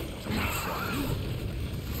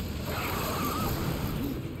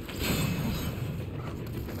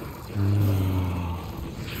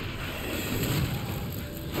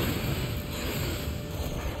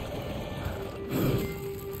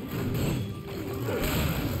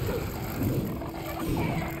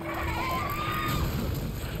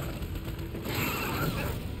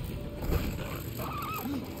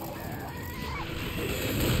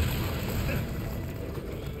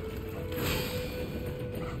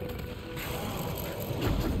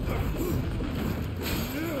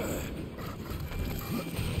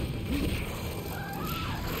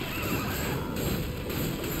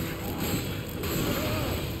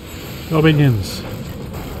 Go minions.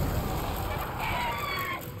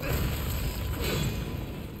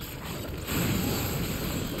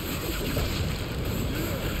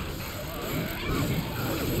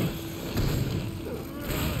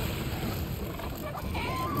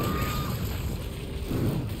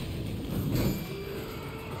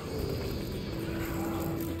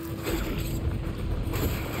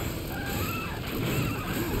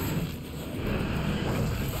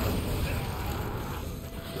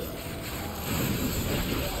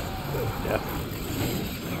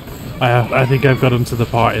 I think I've gotten to the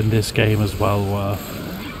part in this game as well where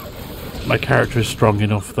my character is strong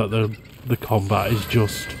enough that the combat is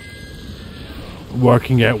just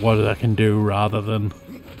working out what I can do rather than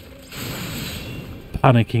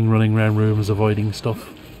panicking, running around rooms, avoiding stuff.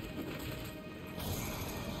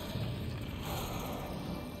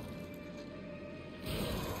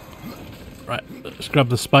 Right, let's grab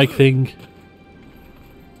the spike thing.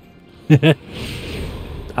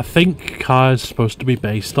 I think Kai's supposed to be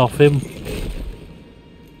based off him,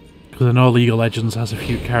 because I know League of Legends has a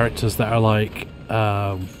few characters that are like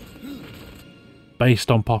based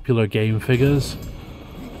on popular game figures.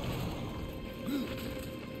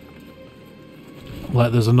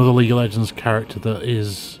 Like there's another League of Legends character that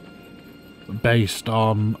is based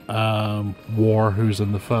on War, who's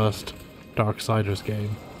in the first Darksiders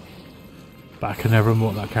game, but I can never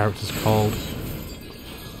remember what that character's called.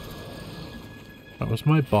 That was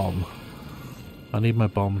my bomb. I need my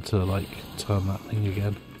bomb to, like, turn that thing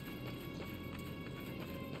again.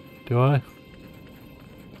 Do I?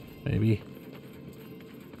 Maybe.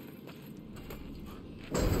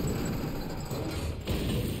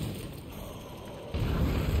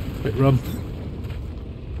 Quick run.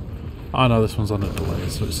 Oh no, this one's on a delay,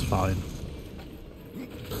 so it's fine.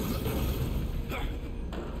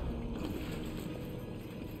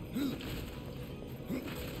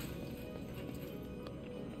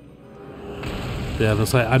 Yeah,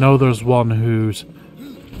 there's like, I know there's one who's...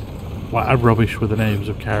 Well, I'm rubbish with the names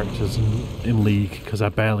of characters in League because I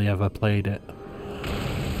barely ever played it.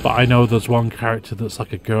 But I know there's one character that's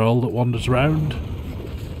like a girl that wanders around.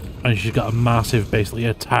 And she's got a massive, basically,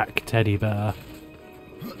 attack teddy bear.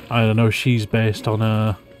 I don't know, she's based on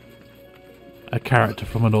a character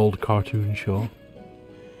from an old cartoon show.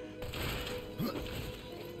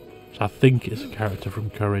 So I think it's a character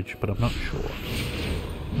from Courage, but I'm not sure.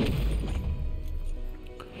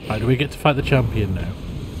 Right, do we get to fight the champion now?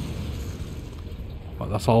 Well,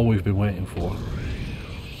 that's all we've been waiting for.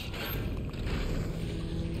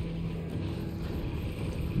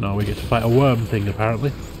 No, we get to fight a worm thing,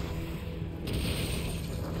 apparently.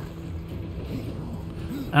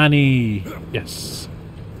 Annie! Yes.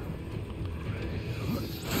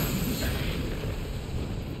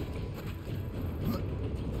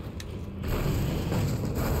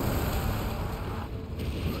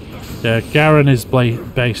 Yeah, Garen is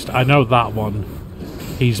based... I know that one.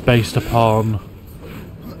 He's based upon...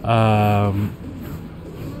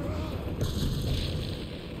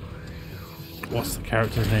 what's the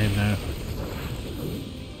character's name now?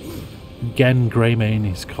 Gen Greymane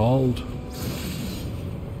he's called.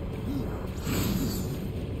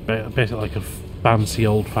 Basically like a fancy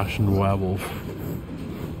old-fashioned werewolf.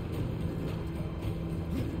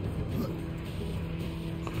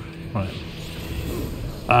 Right.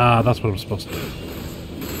 Ah, that's what I'm supposed to do.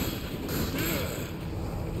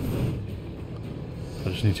 I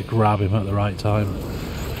just need to grab him at the right time.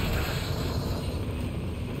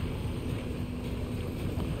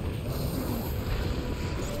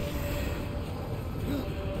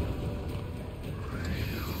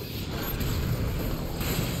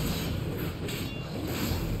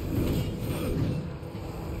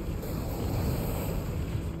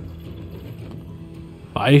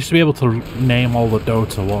 I used to be able to name all the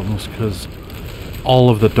Dota ones because all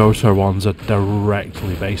of the Dota ones are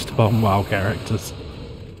directly based upon WoW characters.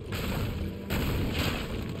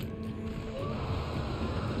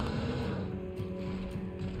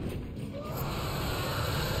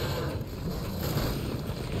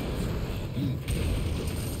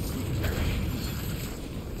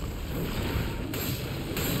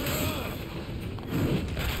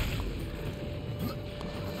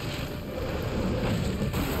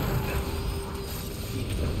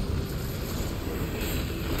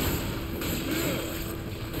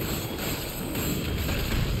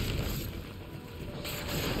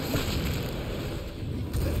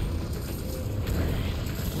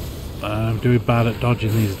 I'm doing bad at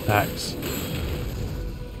dodging these attacks.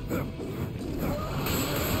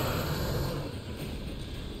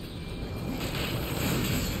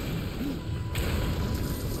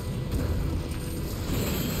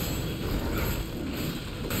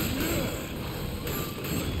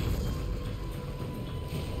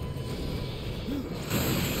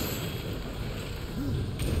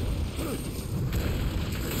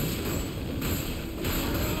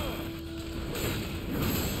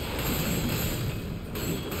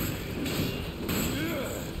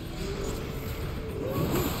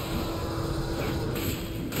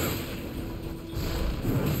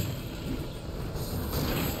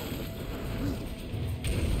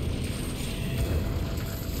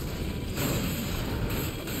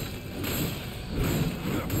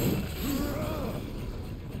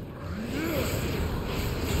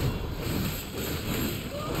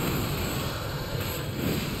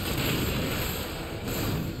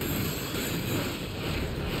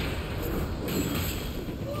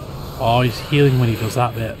 Oh, he's healing when he does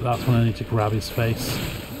that bit. That's when I need to grab his face.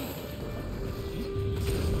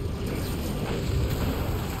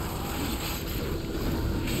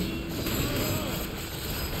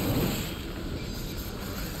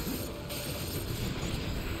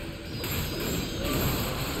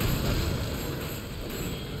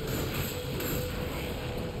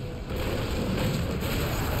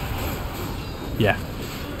 Yeah.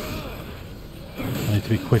 I need to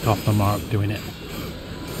be quick off the mark doing it.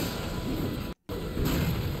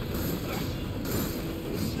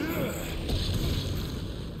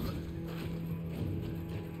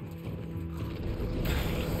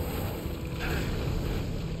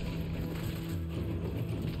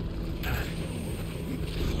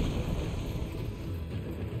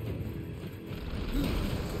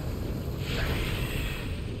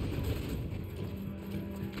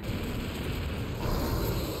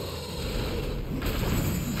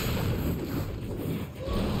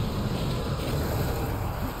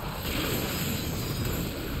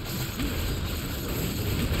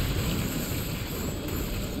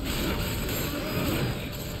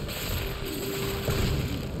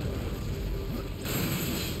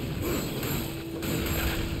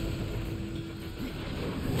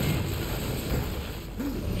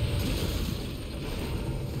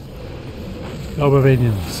 Go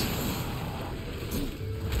Bavarians.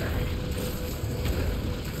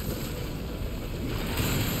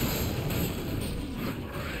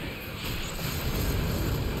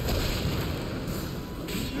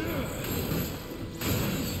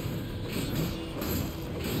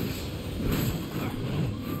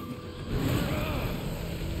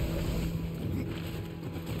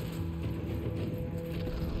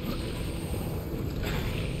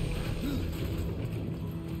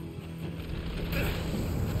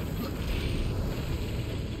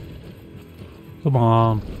 Come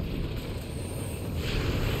on.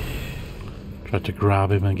 Tried to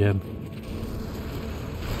grab him again.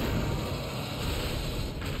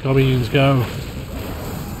 Goblins, go.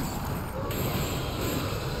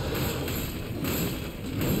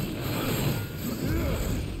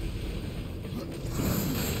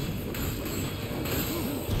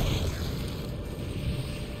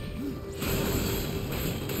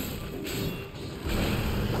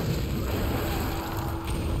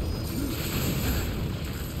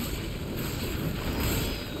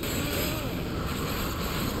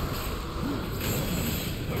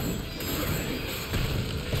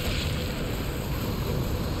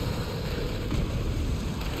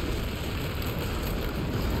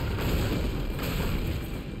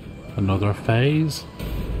 Another phase.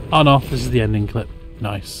 Oh no, this is the ending clip.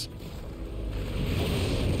 Nice.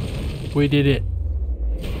 We did it.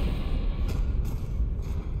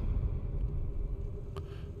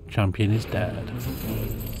 Champion is dead.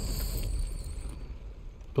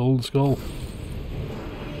 Gold skull.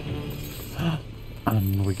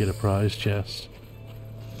 And we get a prize chest.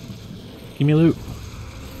 Give me loot.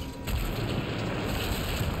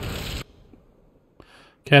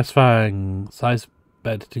 Chaos Fang. Size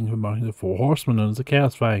editing for marking the 4 horsemen known as the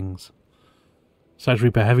Chaos Fangs. Said to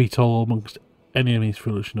reap a heavy toll amongst any enemies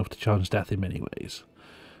foolish enough to challenge death in many ways.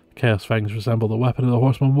 The Chaos Fangs resemble the weapon of the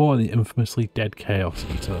Horseman War and the infamously dead Chaos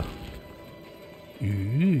Eater.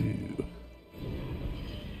 Ooh.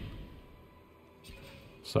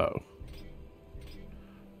 So,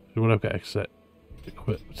 what I've got exit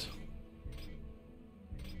equipped.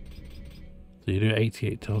 So you do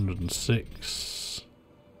 88 to 106.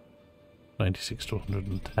 96 to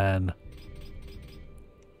 110.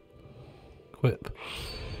 Equip.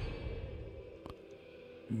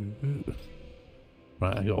 Ooh.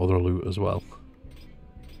 Right, I got other loot as well.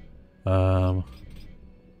 We'll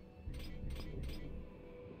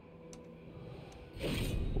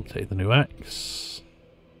take the new axe.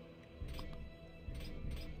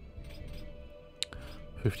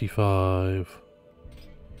 55.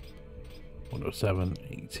 107,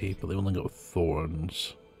 80, but they only got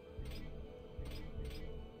thorns.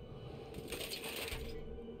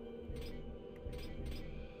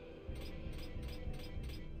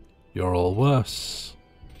 You're all worse.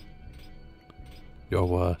 You're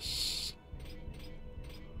worse.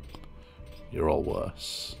 You're all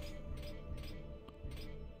worse.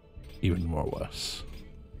 Even more worse.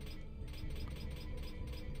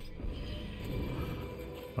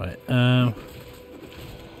 Right, now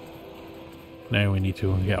we need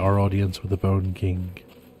to get our audience with the Bone King.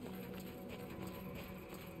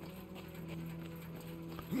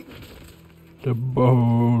 The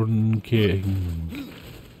Bone King.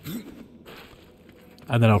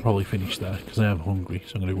 And then I'll probably finish there, because I am hungry,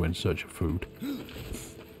 so I'm going to go in search of food.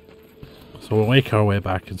 So we'll make our way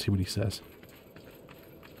back and see what he says.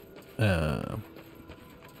 We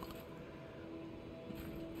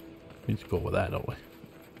need to go with that, don't we?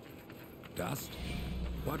 Dust?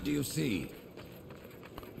 What do you see?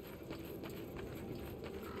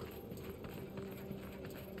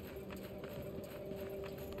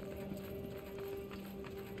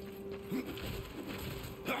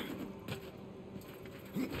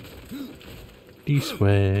 This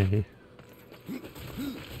way.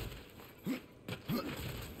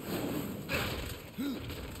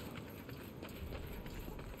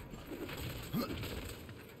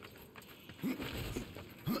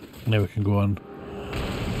 Now we can go on.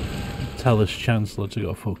 Tell this Chancellor to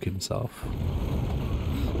go fuck himself.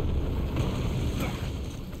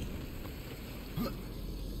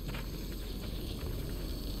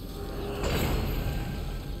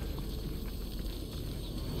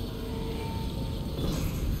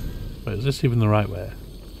 Wait, is this even the right way?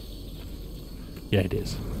 Yeah, it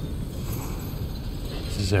is.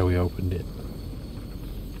 This is how we opened it.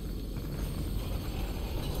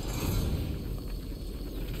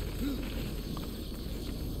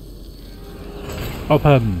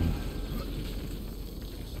 Open!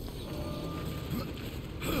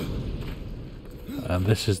 And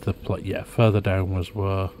this is the yeah, further down was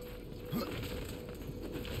where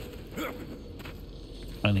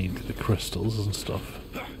I need the crystals and stuff.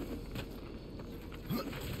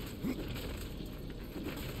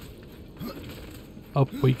 Up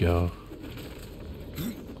we go.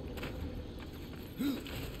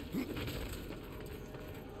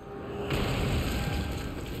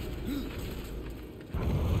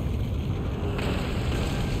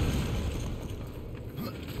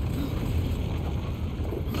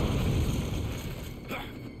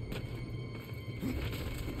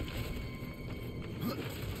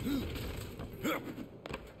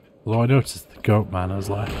 Although I noticed the goat man has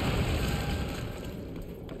left.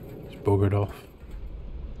 He's buggered off.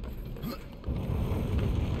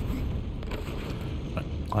 Right,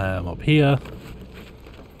 I am up here.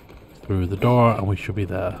 Through the door and we should be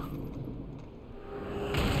there.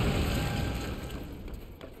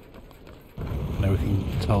 Now we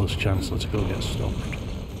can tell this Chancellor to go get stuffed.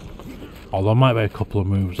 Although I might be a couple of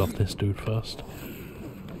moves off this dude first.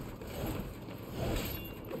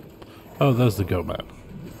 Oh, there's the goat man.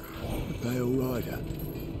 Pale rider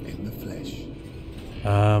in the flesh.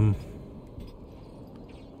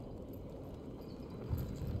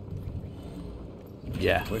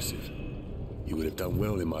 Yeah. Impressive. You would have done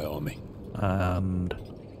well in my army. And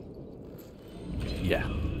yeah.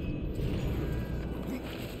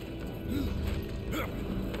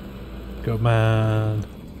 Goat man.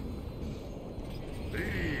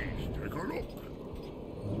 Please take a look.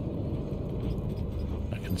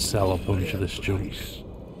 I can sell a bunch of this junk.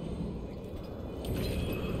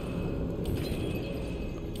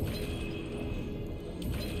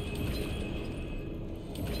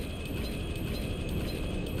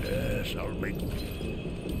 Yes, I'll make.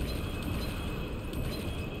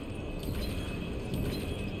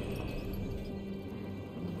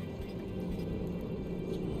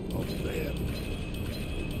 Up there.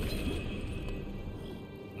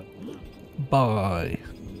 Bye.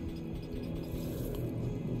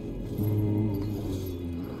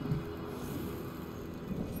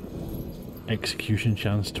 Execution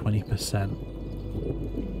chance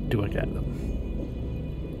 20%. Do I get them?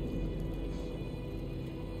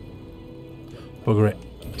 Bugger it.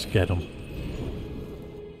 Let's get them.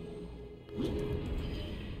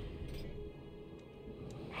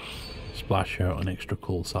 Splash out on extra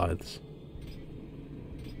cool scythes.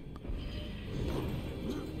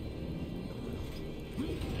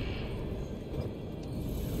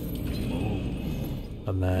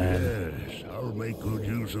 And then Yes, I'll make good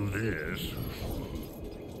use of this.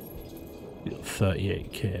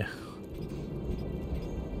 38k.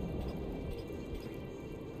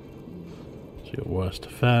 So your worst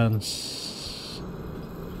defense.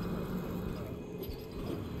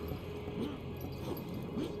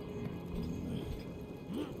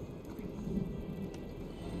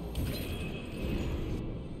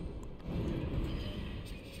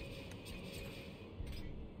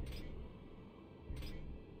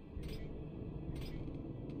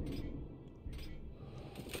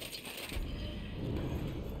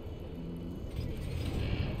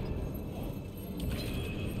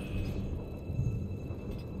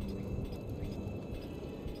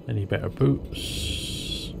 Any better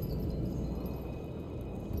boots?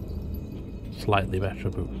 Slightly better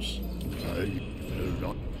boots. I will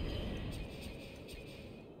not.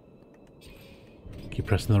 Keep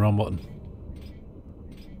pressing the wrong button.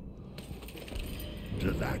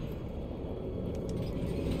 To that.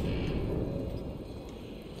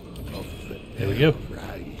 Of the Here we go.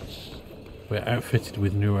 rise. We're outfitted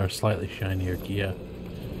with newer, slightly shinier gear.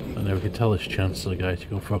 And now we can tell this Chancellor guy to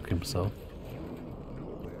go fuck himself.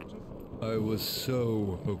 I was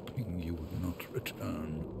so hoping you would not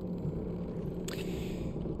return.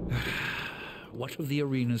 What of the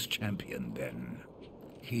arena's champion, then?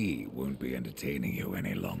 He won't be entertaining you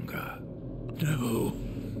any longer. No,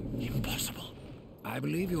 impossible. I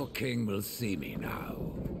believe your king will see me now.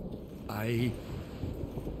 I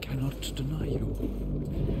cannot deny you.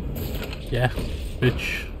 Yeah,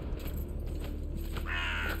 bitch.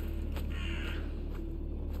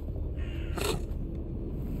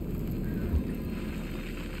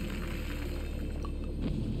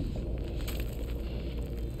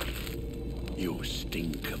 You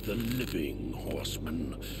stink of the living,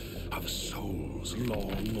 horseman, of souls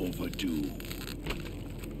long overdue.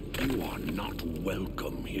 You are not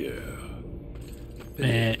welcome here.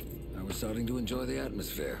 Eh. I was starting to enjoy the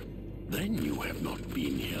atmosphere. Then you have not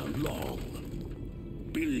been here long.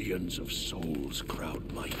 Billions of souls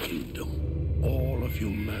crowd my kingdom. All of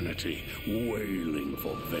humanity wailing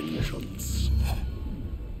for vengeance.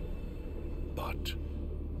 But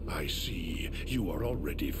I see you are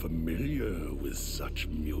already familiar with such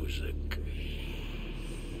music.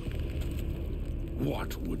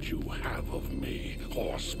 What would you have of me,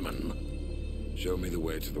 horseman? Show me the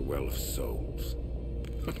way to the Well of Souls.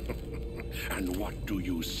 And what do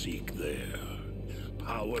you seek there?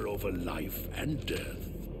 Power over life and death?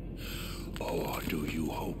 Or do you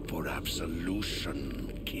hope for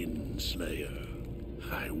absolution, Kinslayer?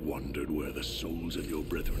 I wondered where the souls of your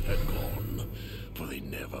brethren had gone, for they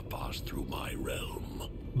never passed through my realm.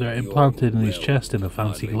 They're implanted in his chest in a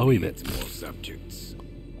fancy glowy bit. More subjects.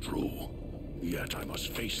 True. Yet I must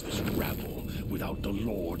face this rabble without the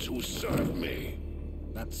lords who serve me.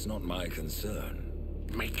 That's not my concern.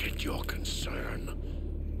 Make it your concern,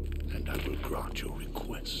 and I will grant your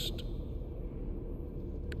request.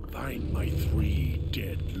 Find my 3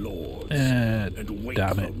 dead lords and wake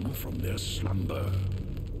them from their slumber.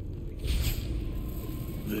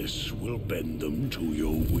 This will bend them to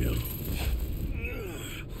your will.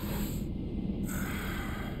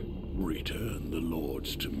 Return the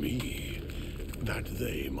lords to me, that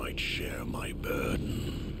they might share my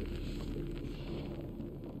burden.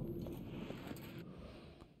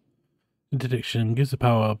 Interdiction gives the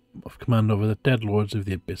power of command over the dead lords of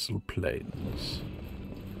the abyssal plains.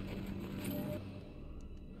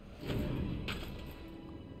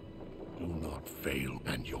 Do not fail,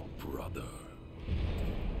 and your brother.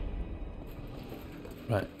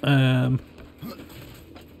 Right,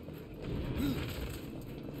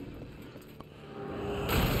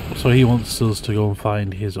 so he wants us to go and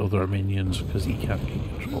find his other minions because he can't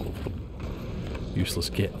get control of them. Useless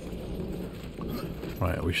git.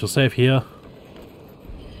 Right, we shall save here.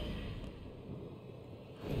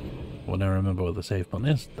 When I remember where the save button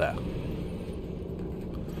is, there.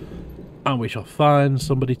 And we shall find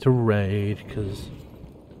somebody to raid, because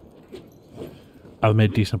I've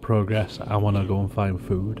made decent progress. I want to go and find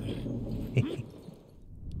food.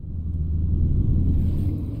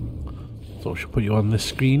 So we shall put you on this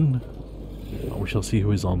screen, and we shall see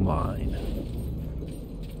who is online.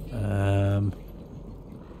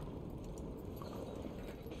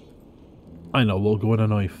 I know, we'll go and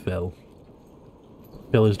annoy Phil.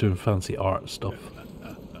 Phil is doing fancy art stuff,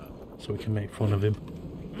 so we can make fun of him.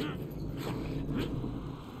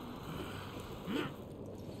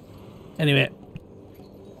 Anyway,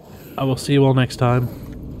 I will see you all next time.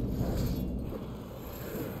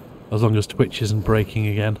 As long as Twitch isn't breaking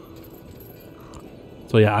again.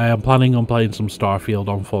 So yeah, I am planning on playing some Starfield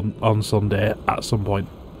on Sunday at some point.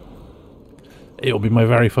 It'll be my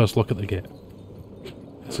very first look at the game.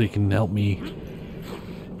 So you can help me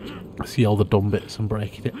see all the dumb bits and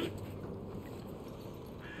breaking it.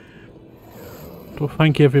 So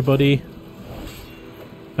thank you everybody.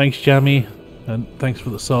 Thanks Jammy, and thanks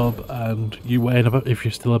for the sub, and you Wayne if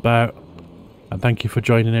you're still about. And thank you for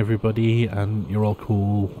joining everybody, and you're all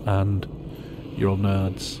cool, and you're all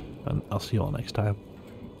nerds, and I'll see you all next time.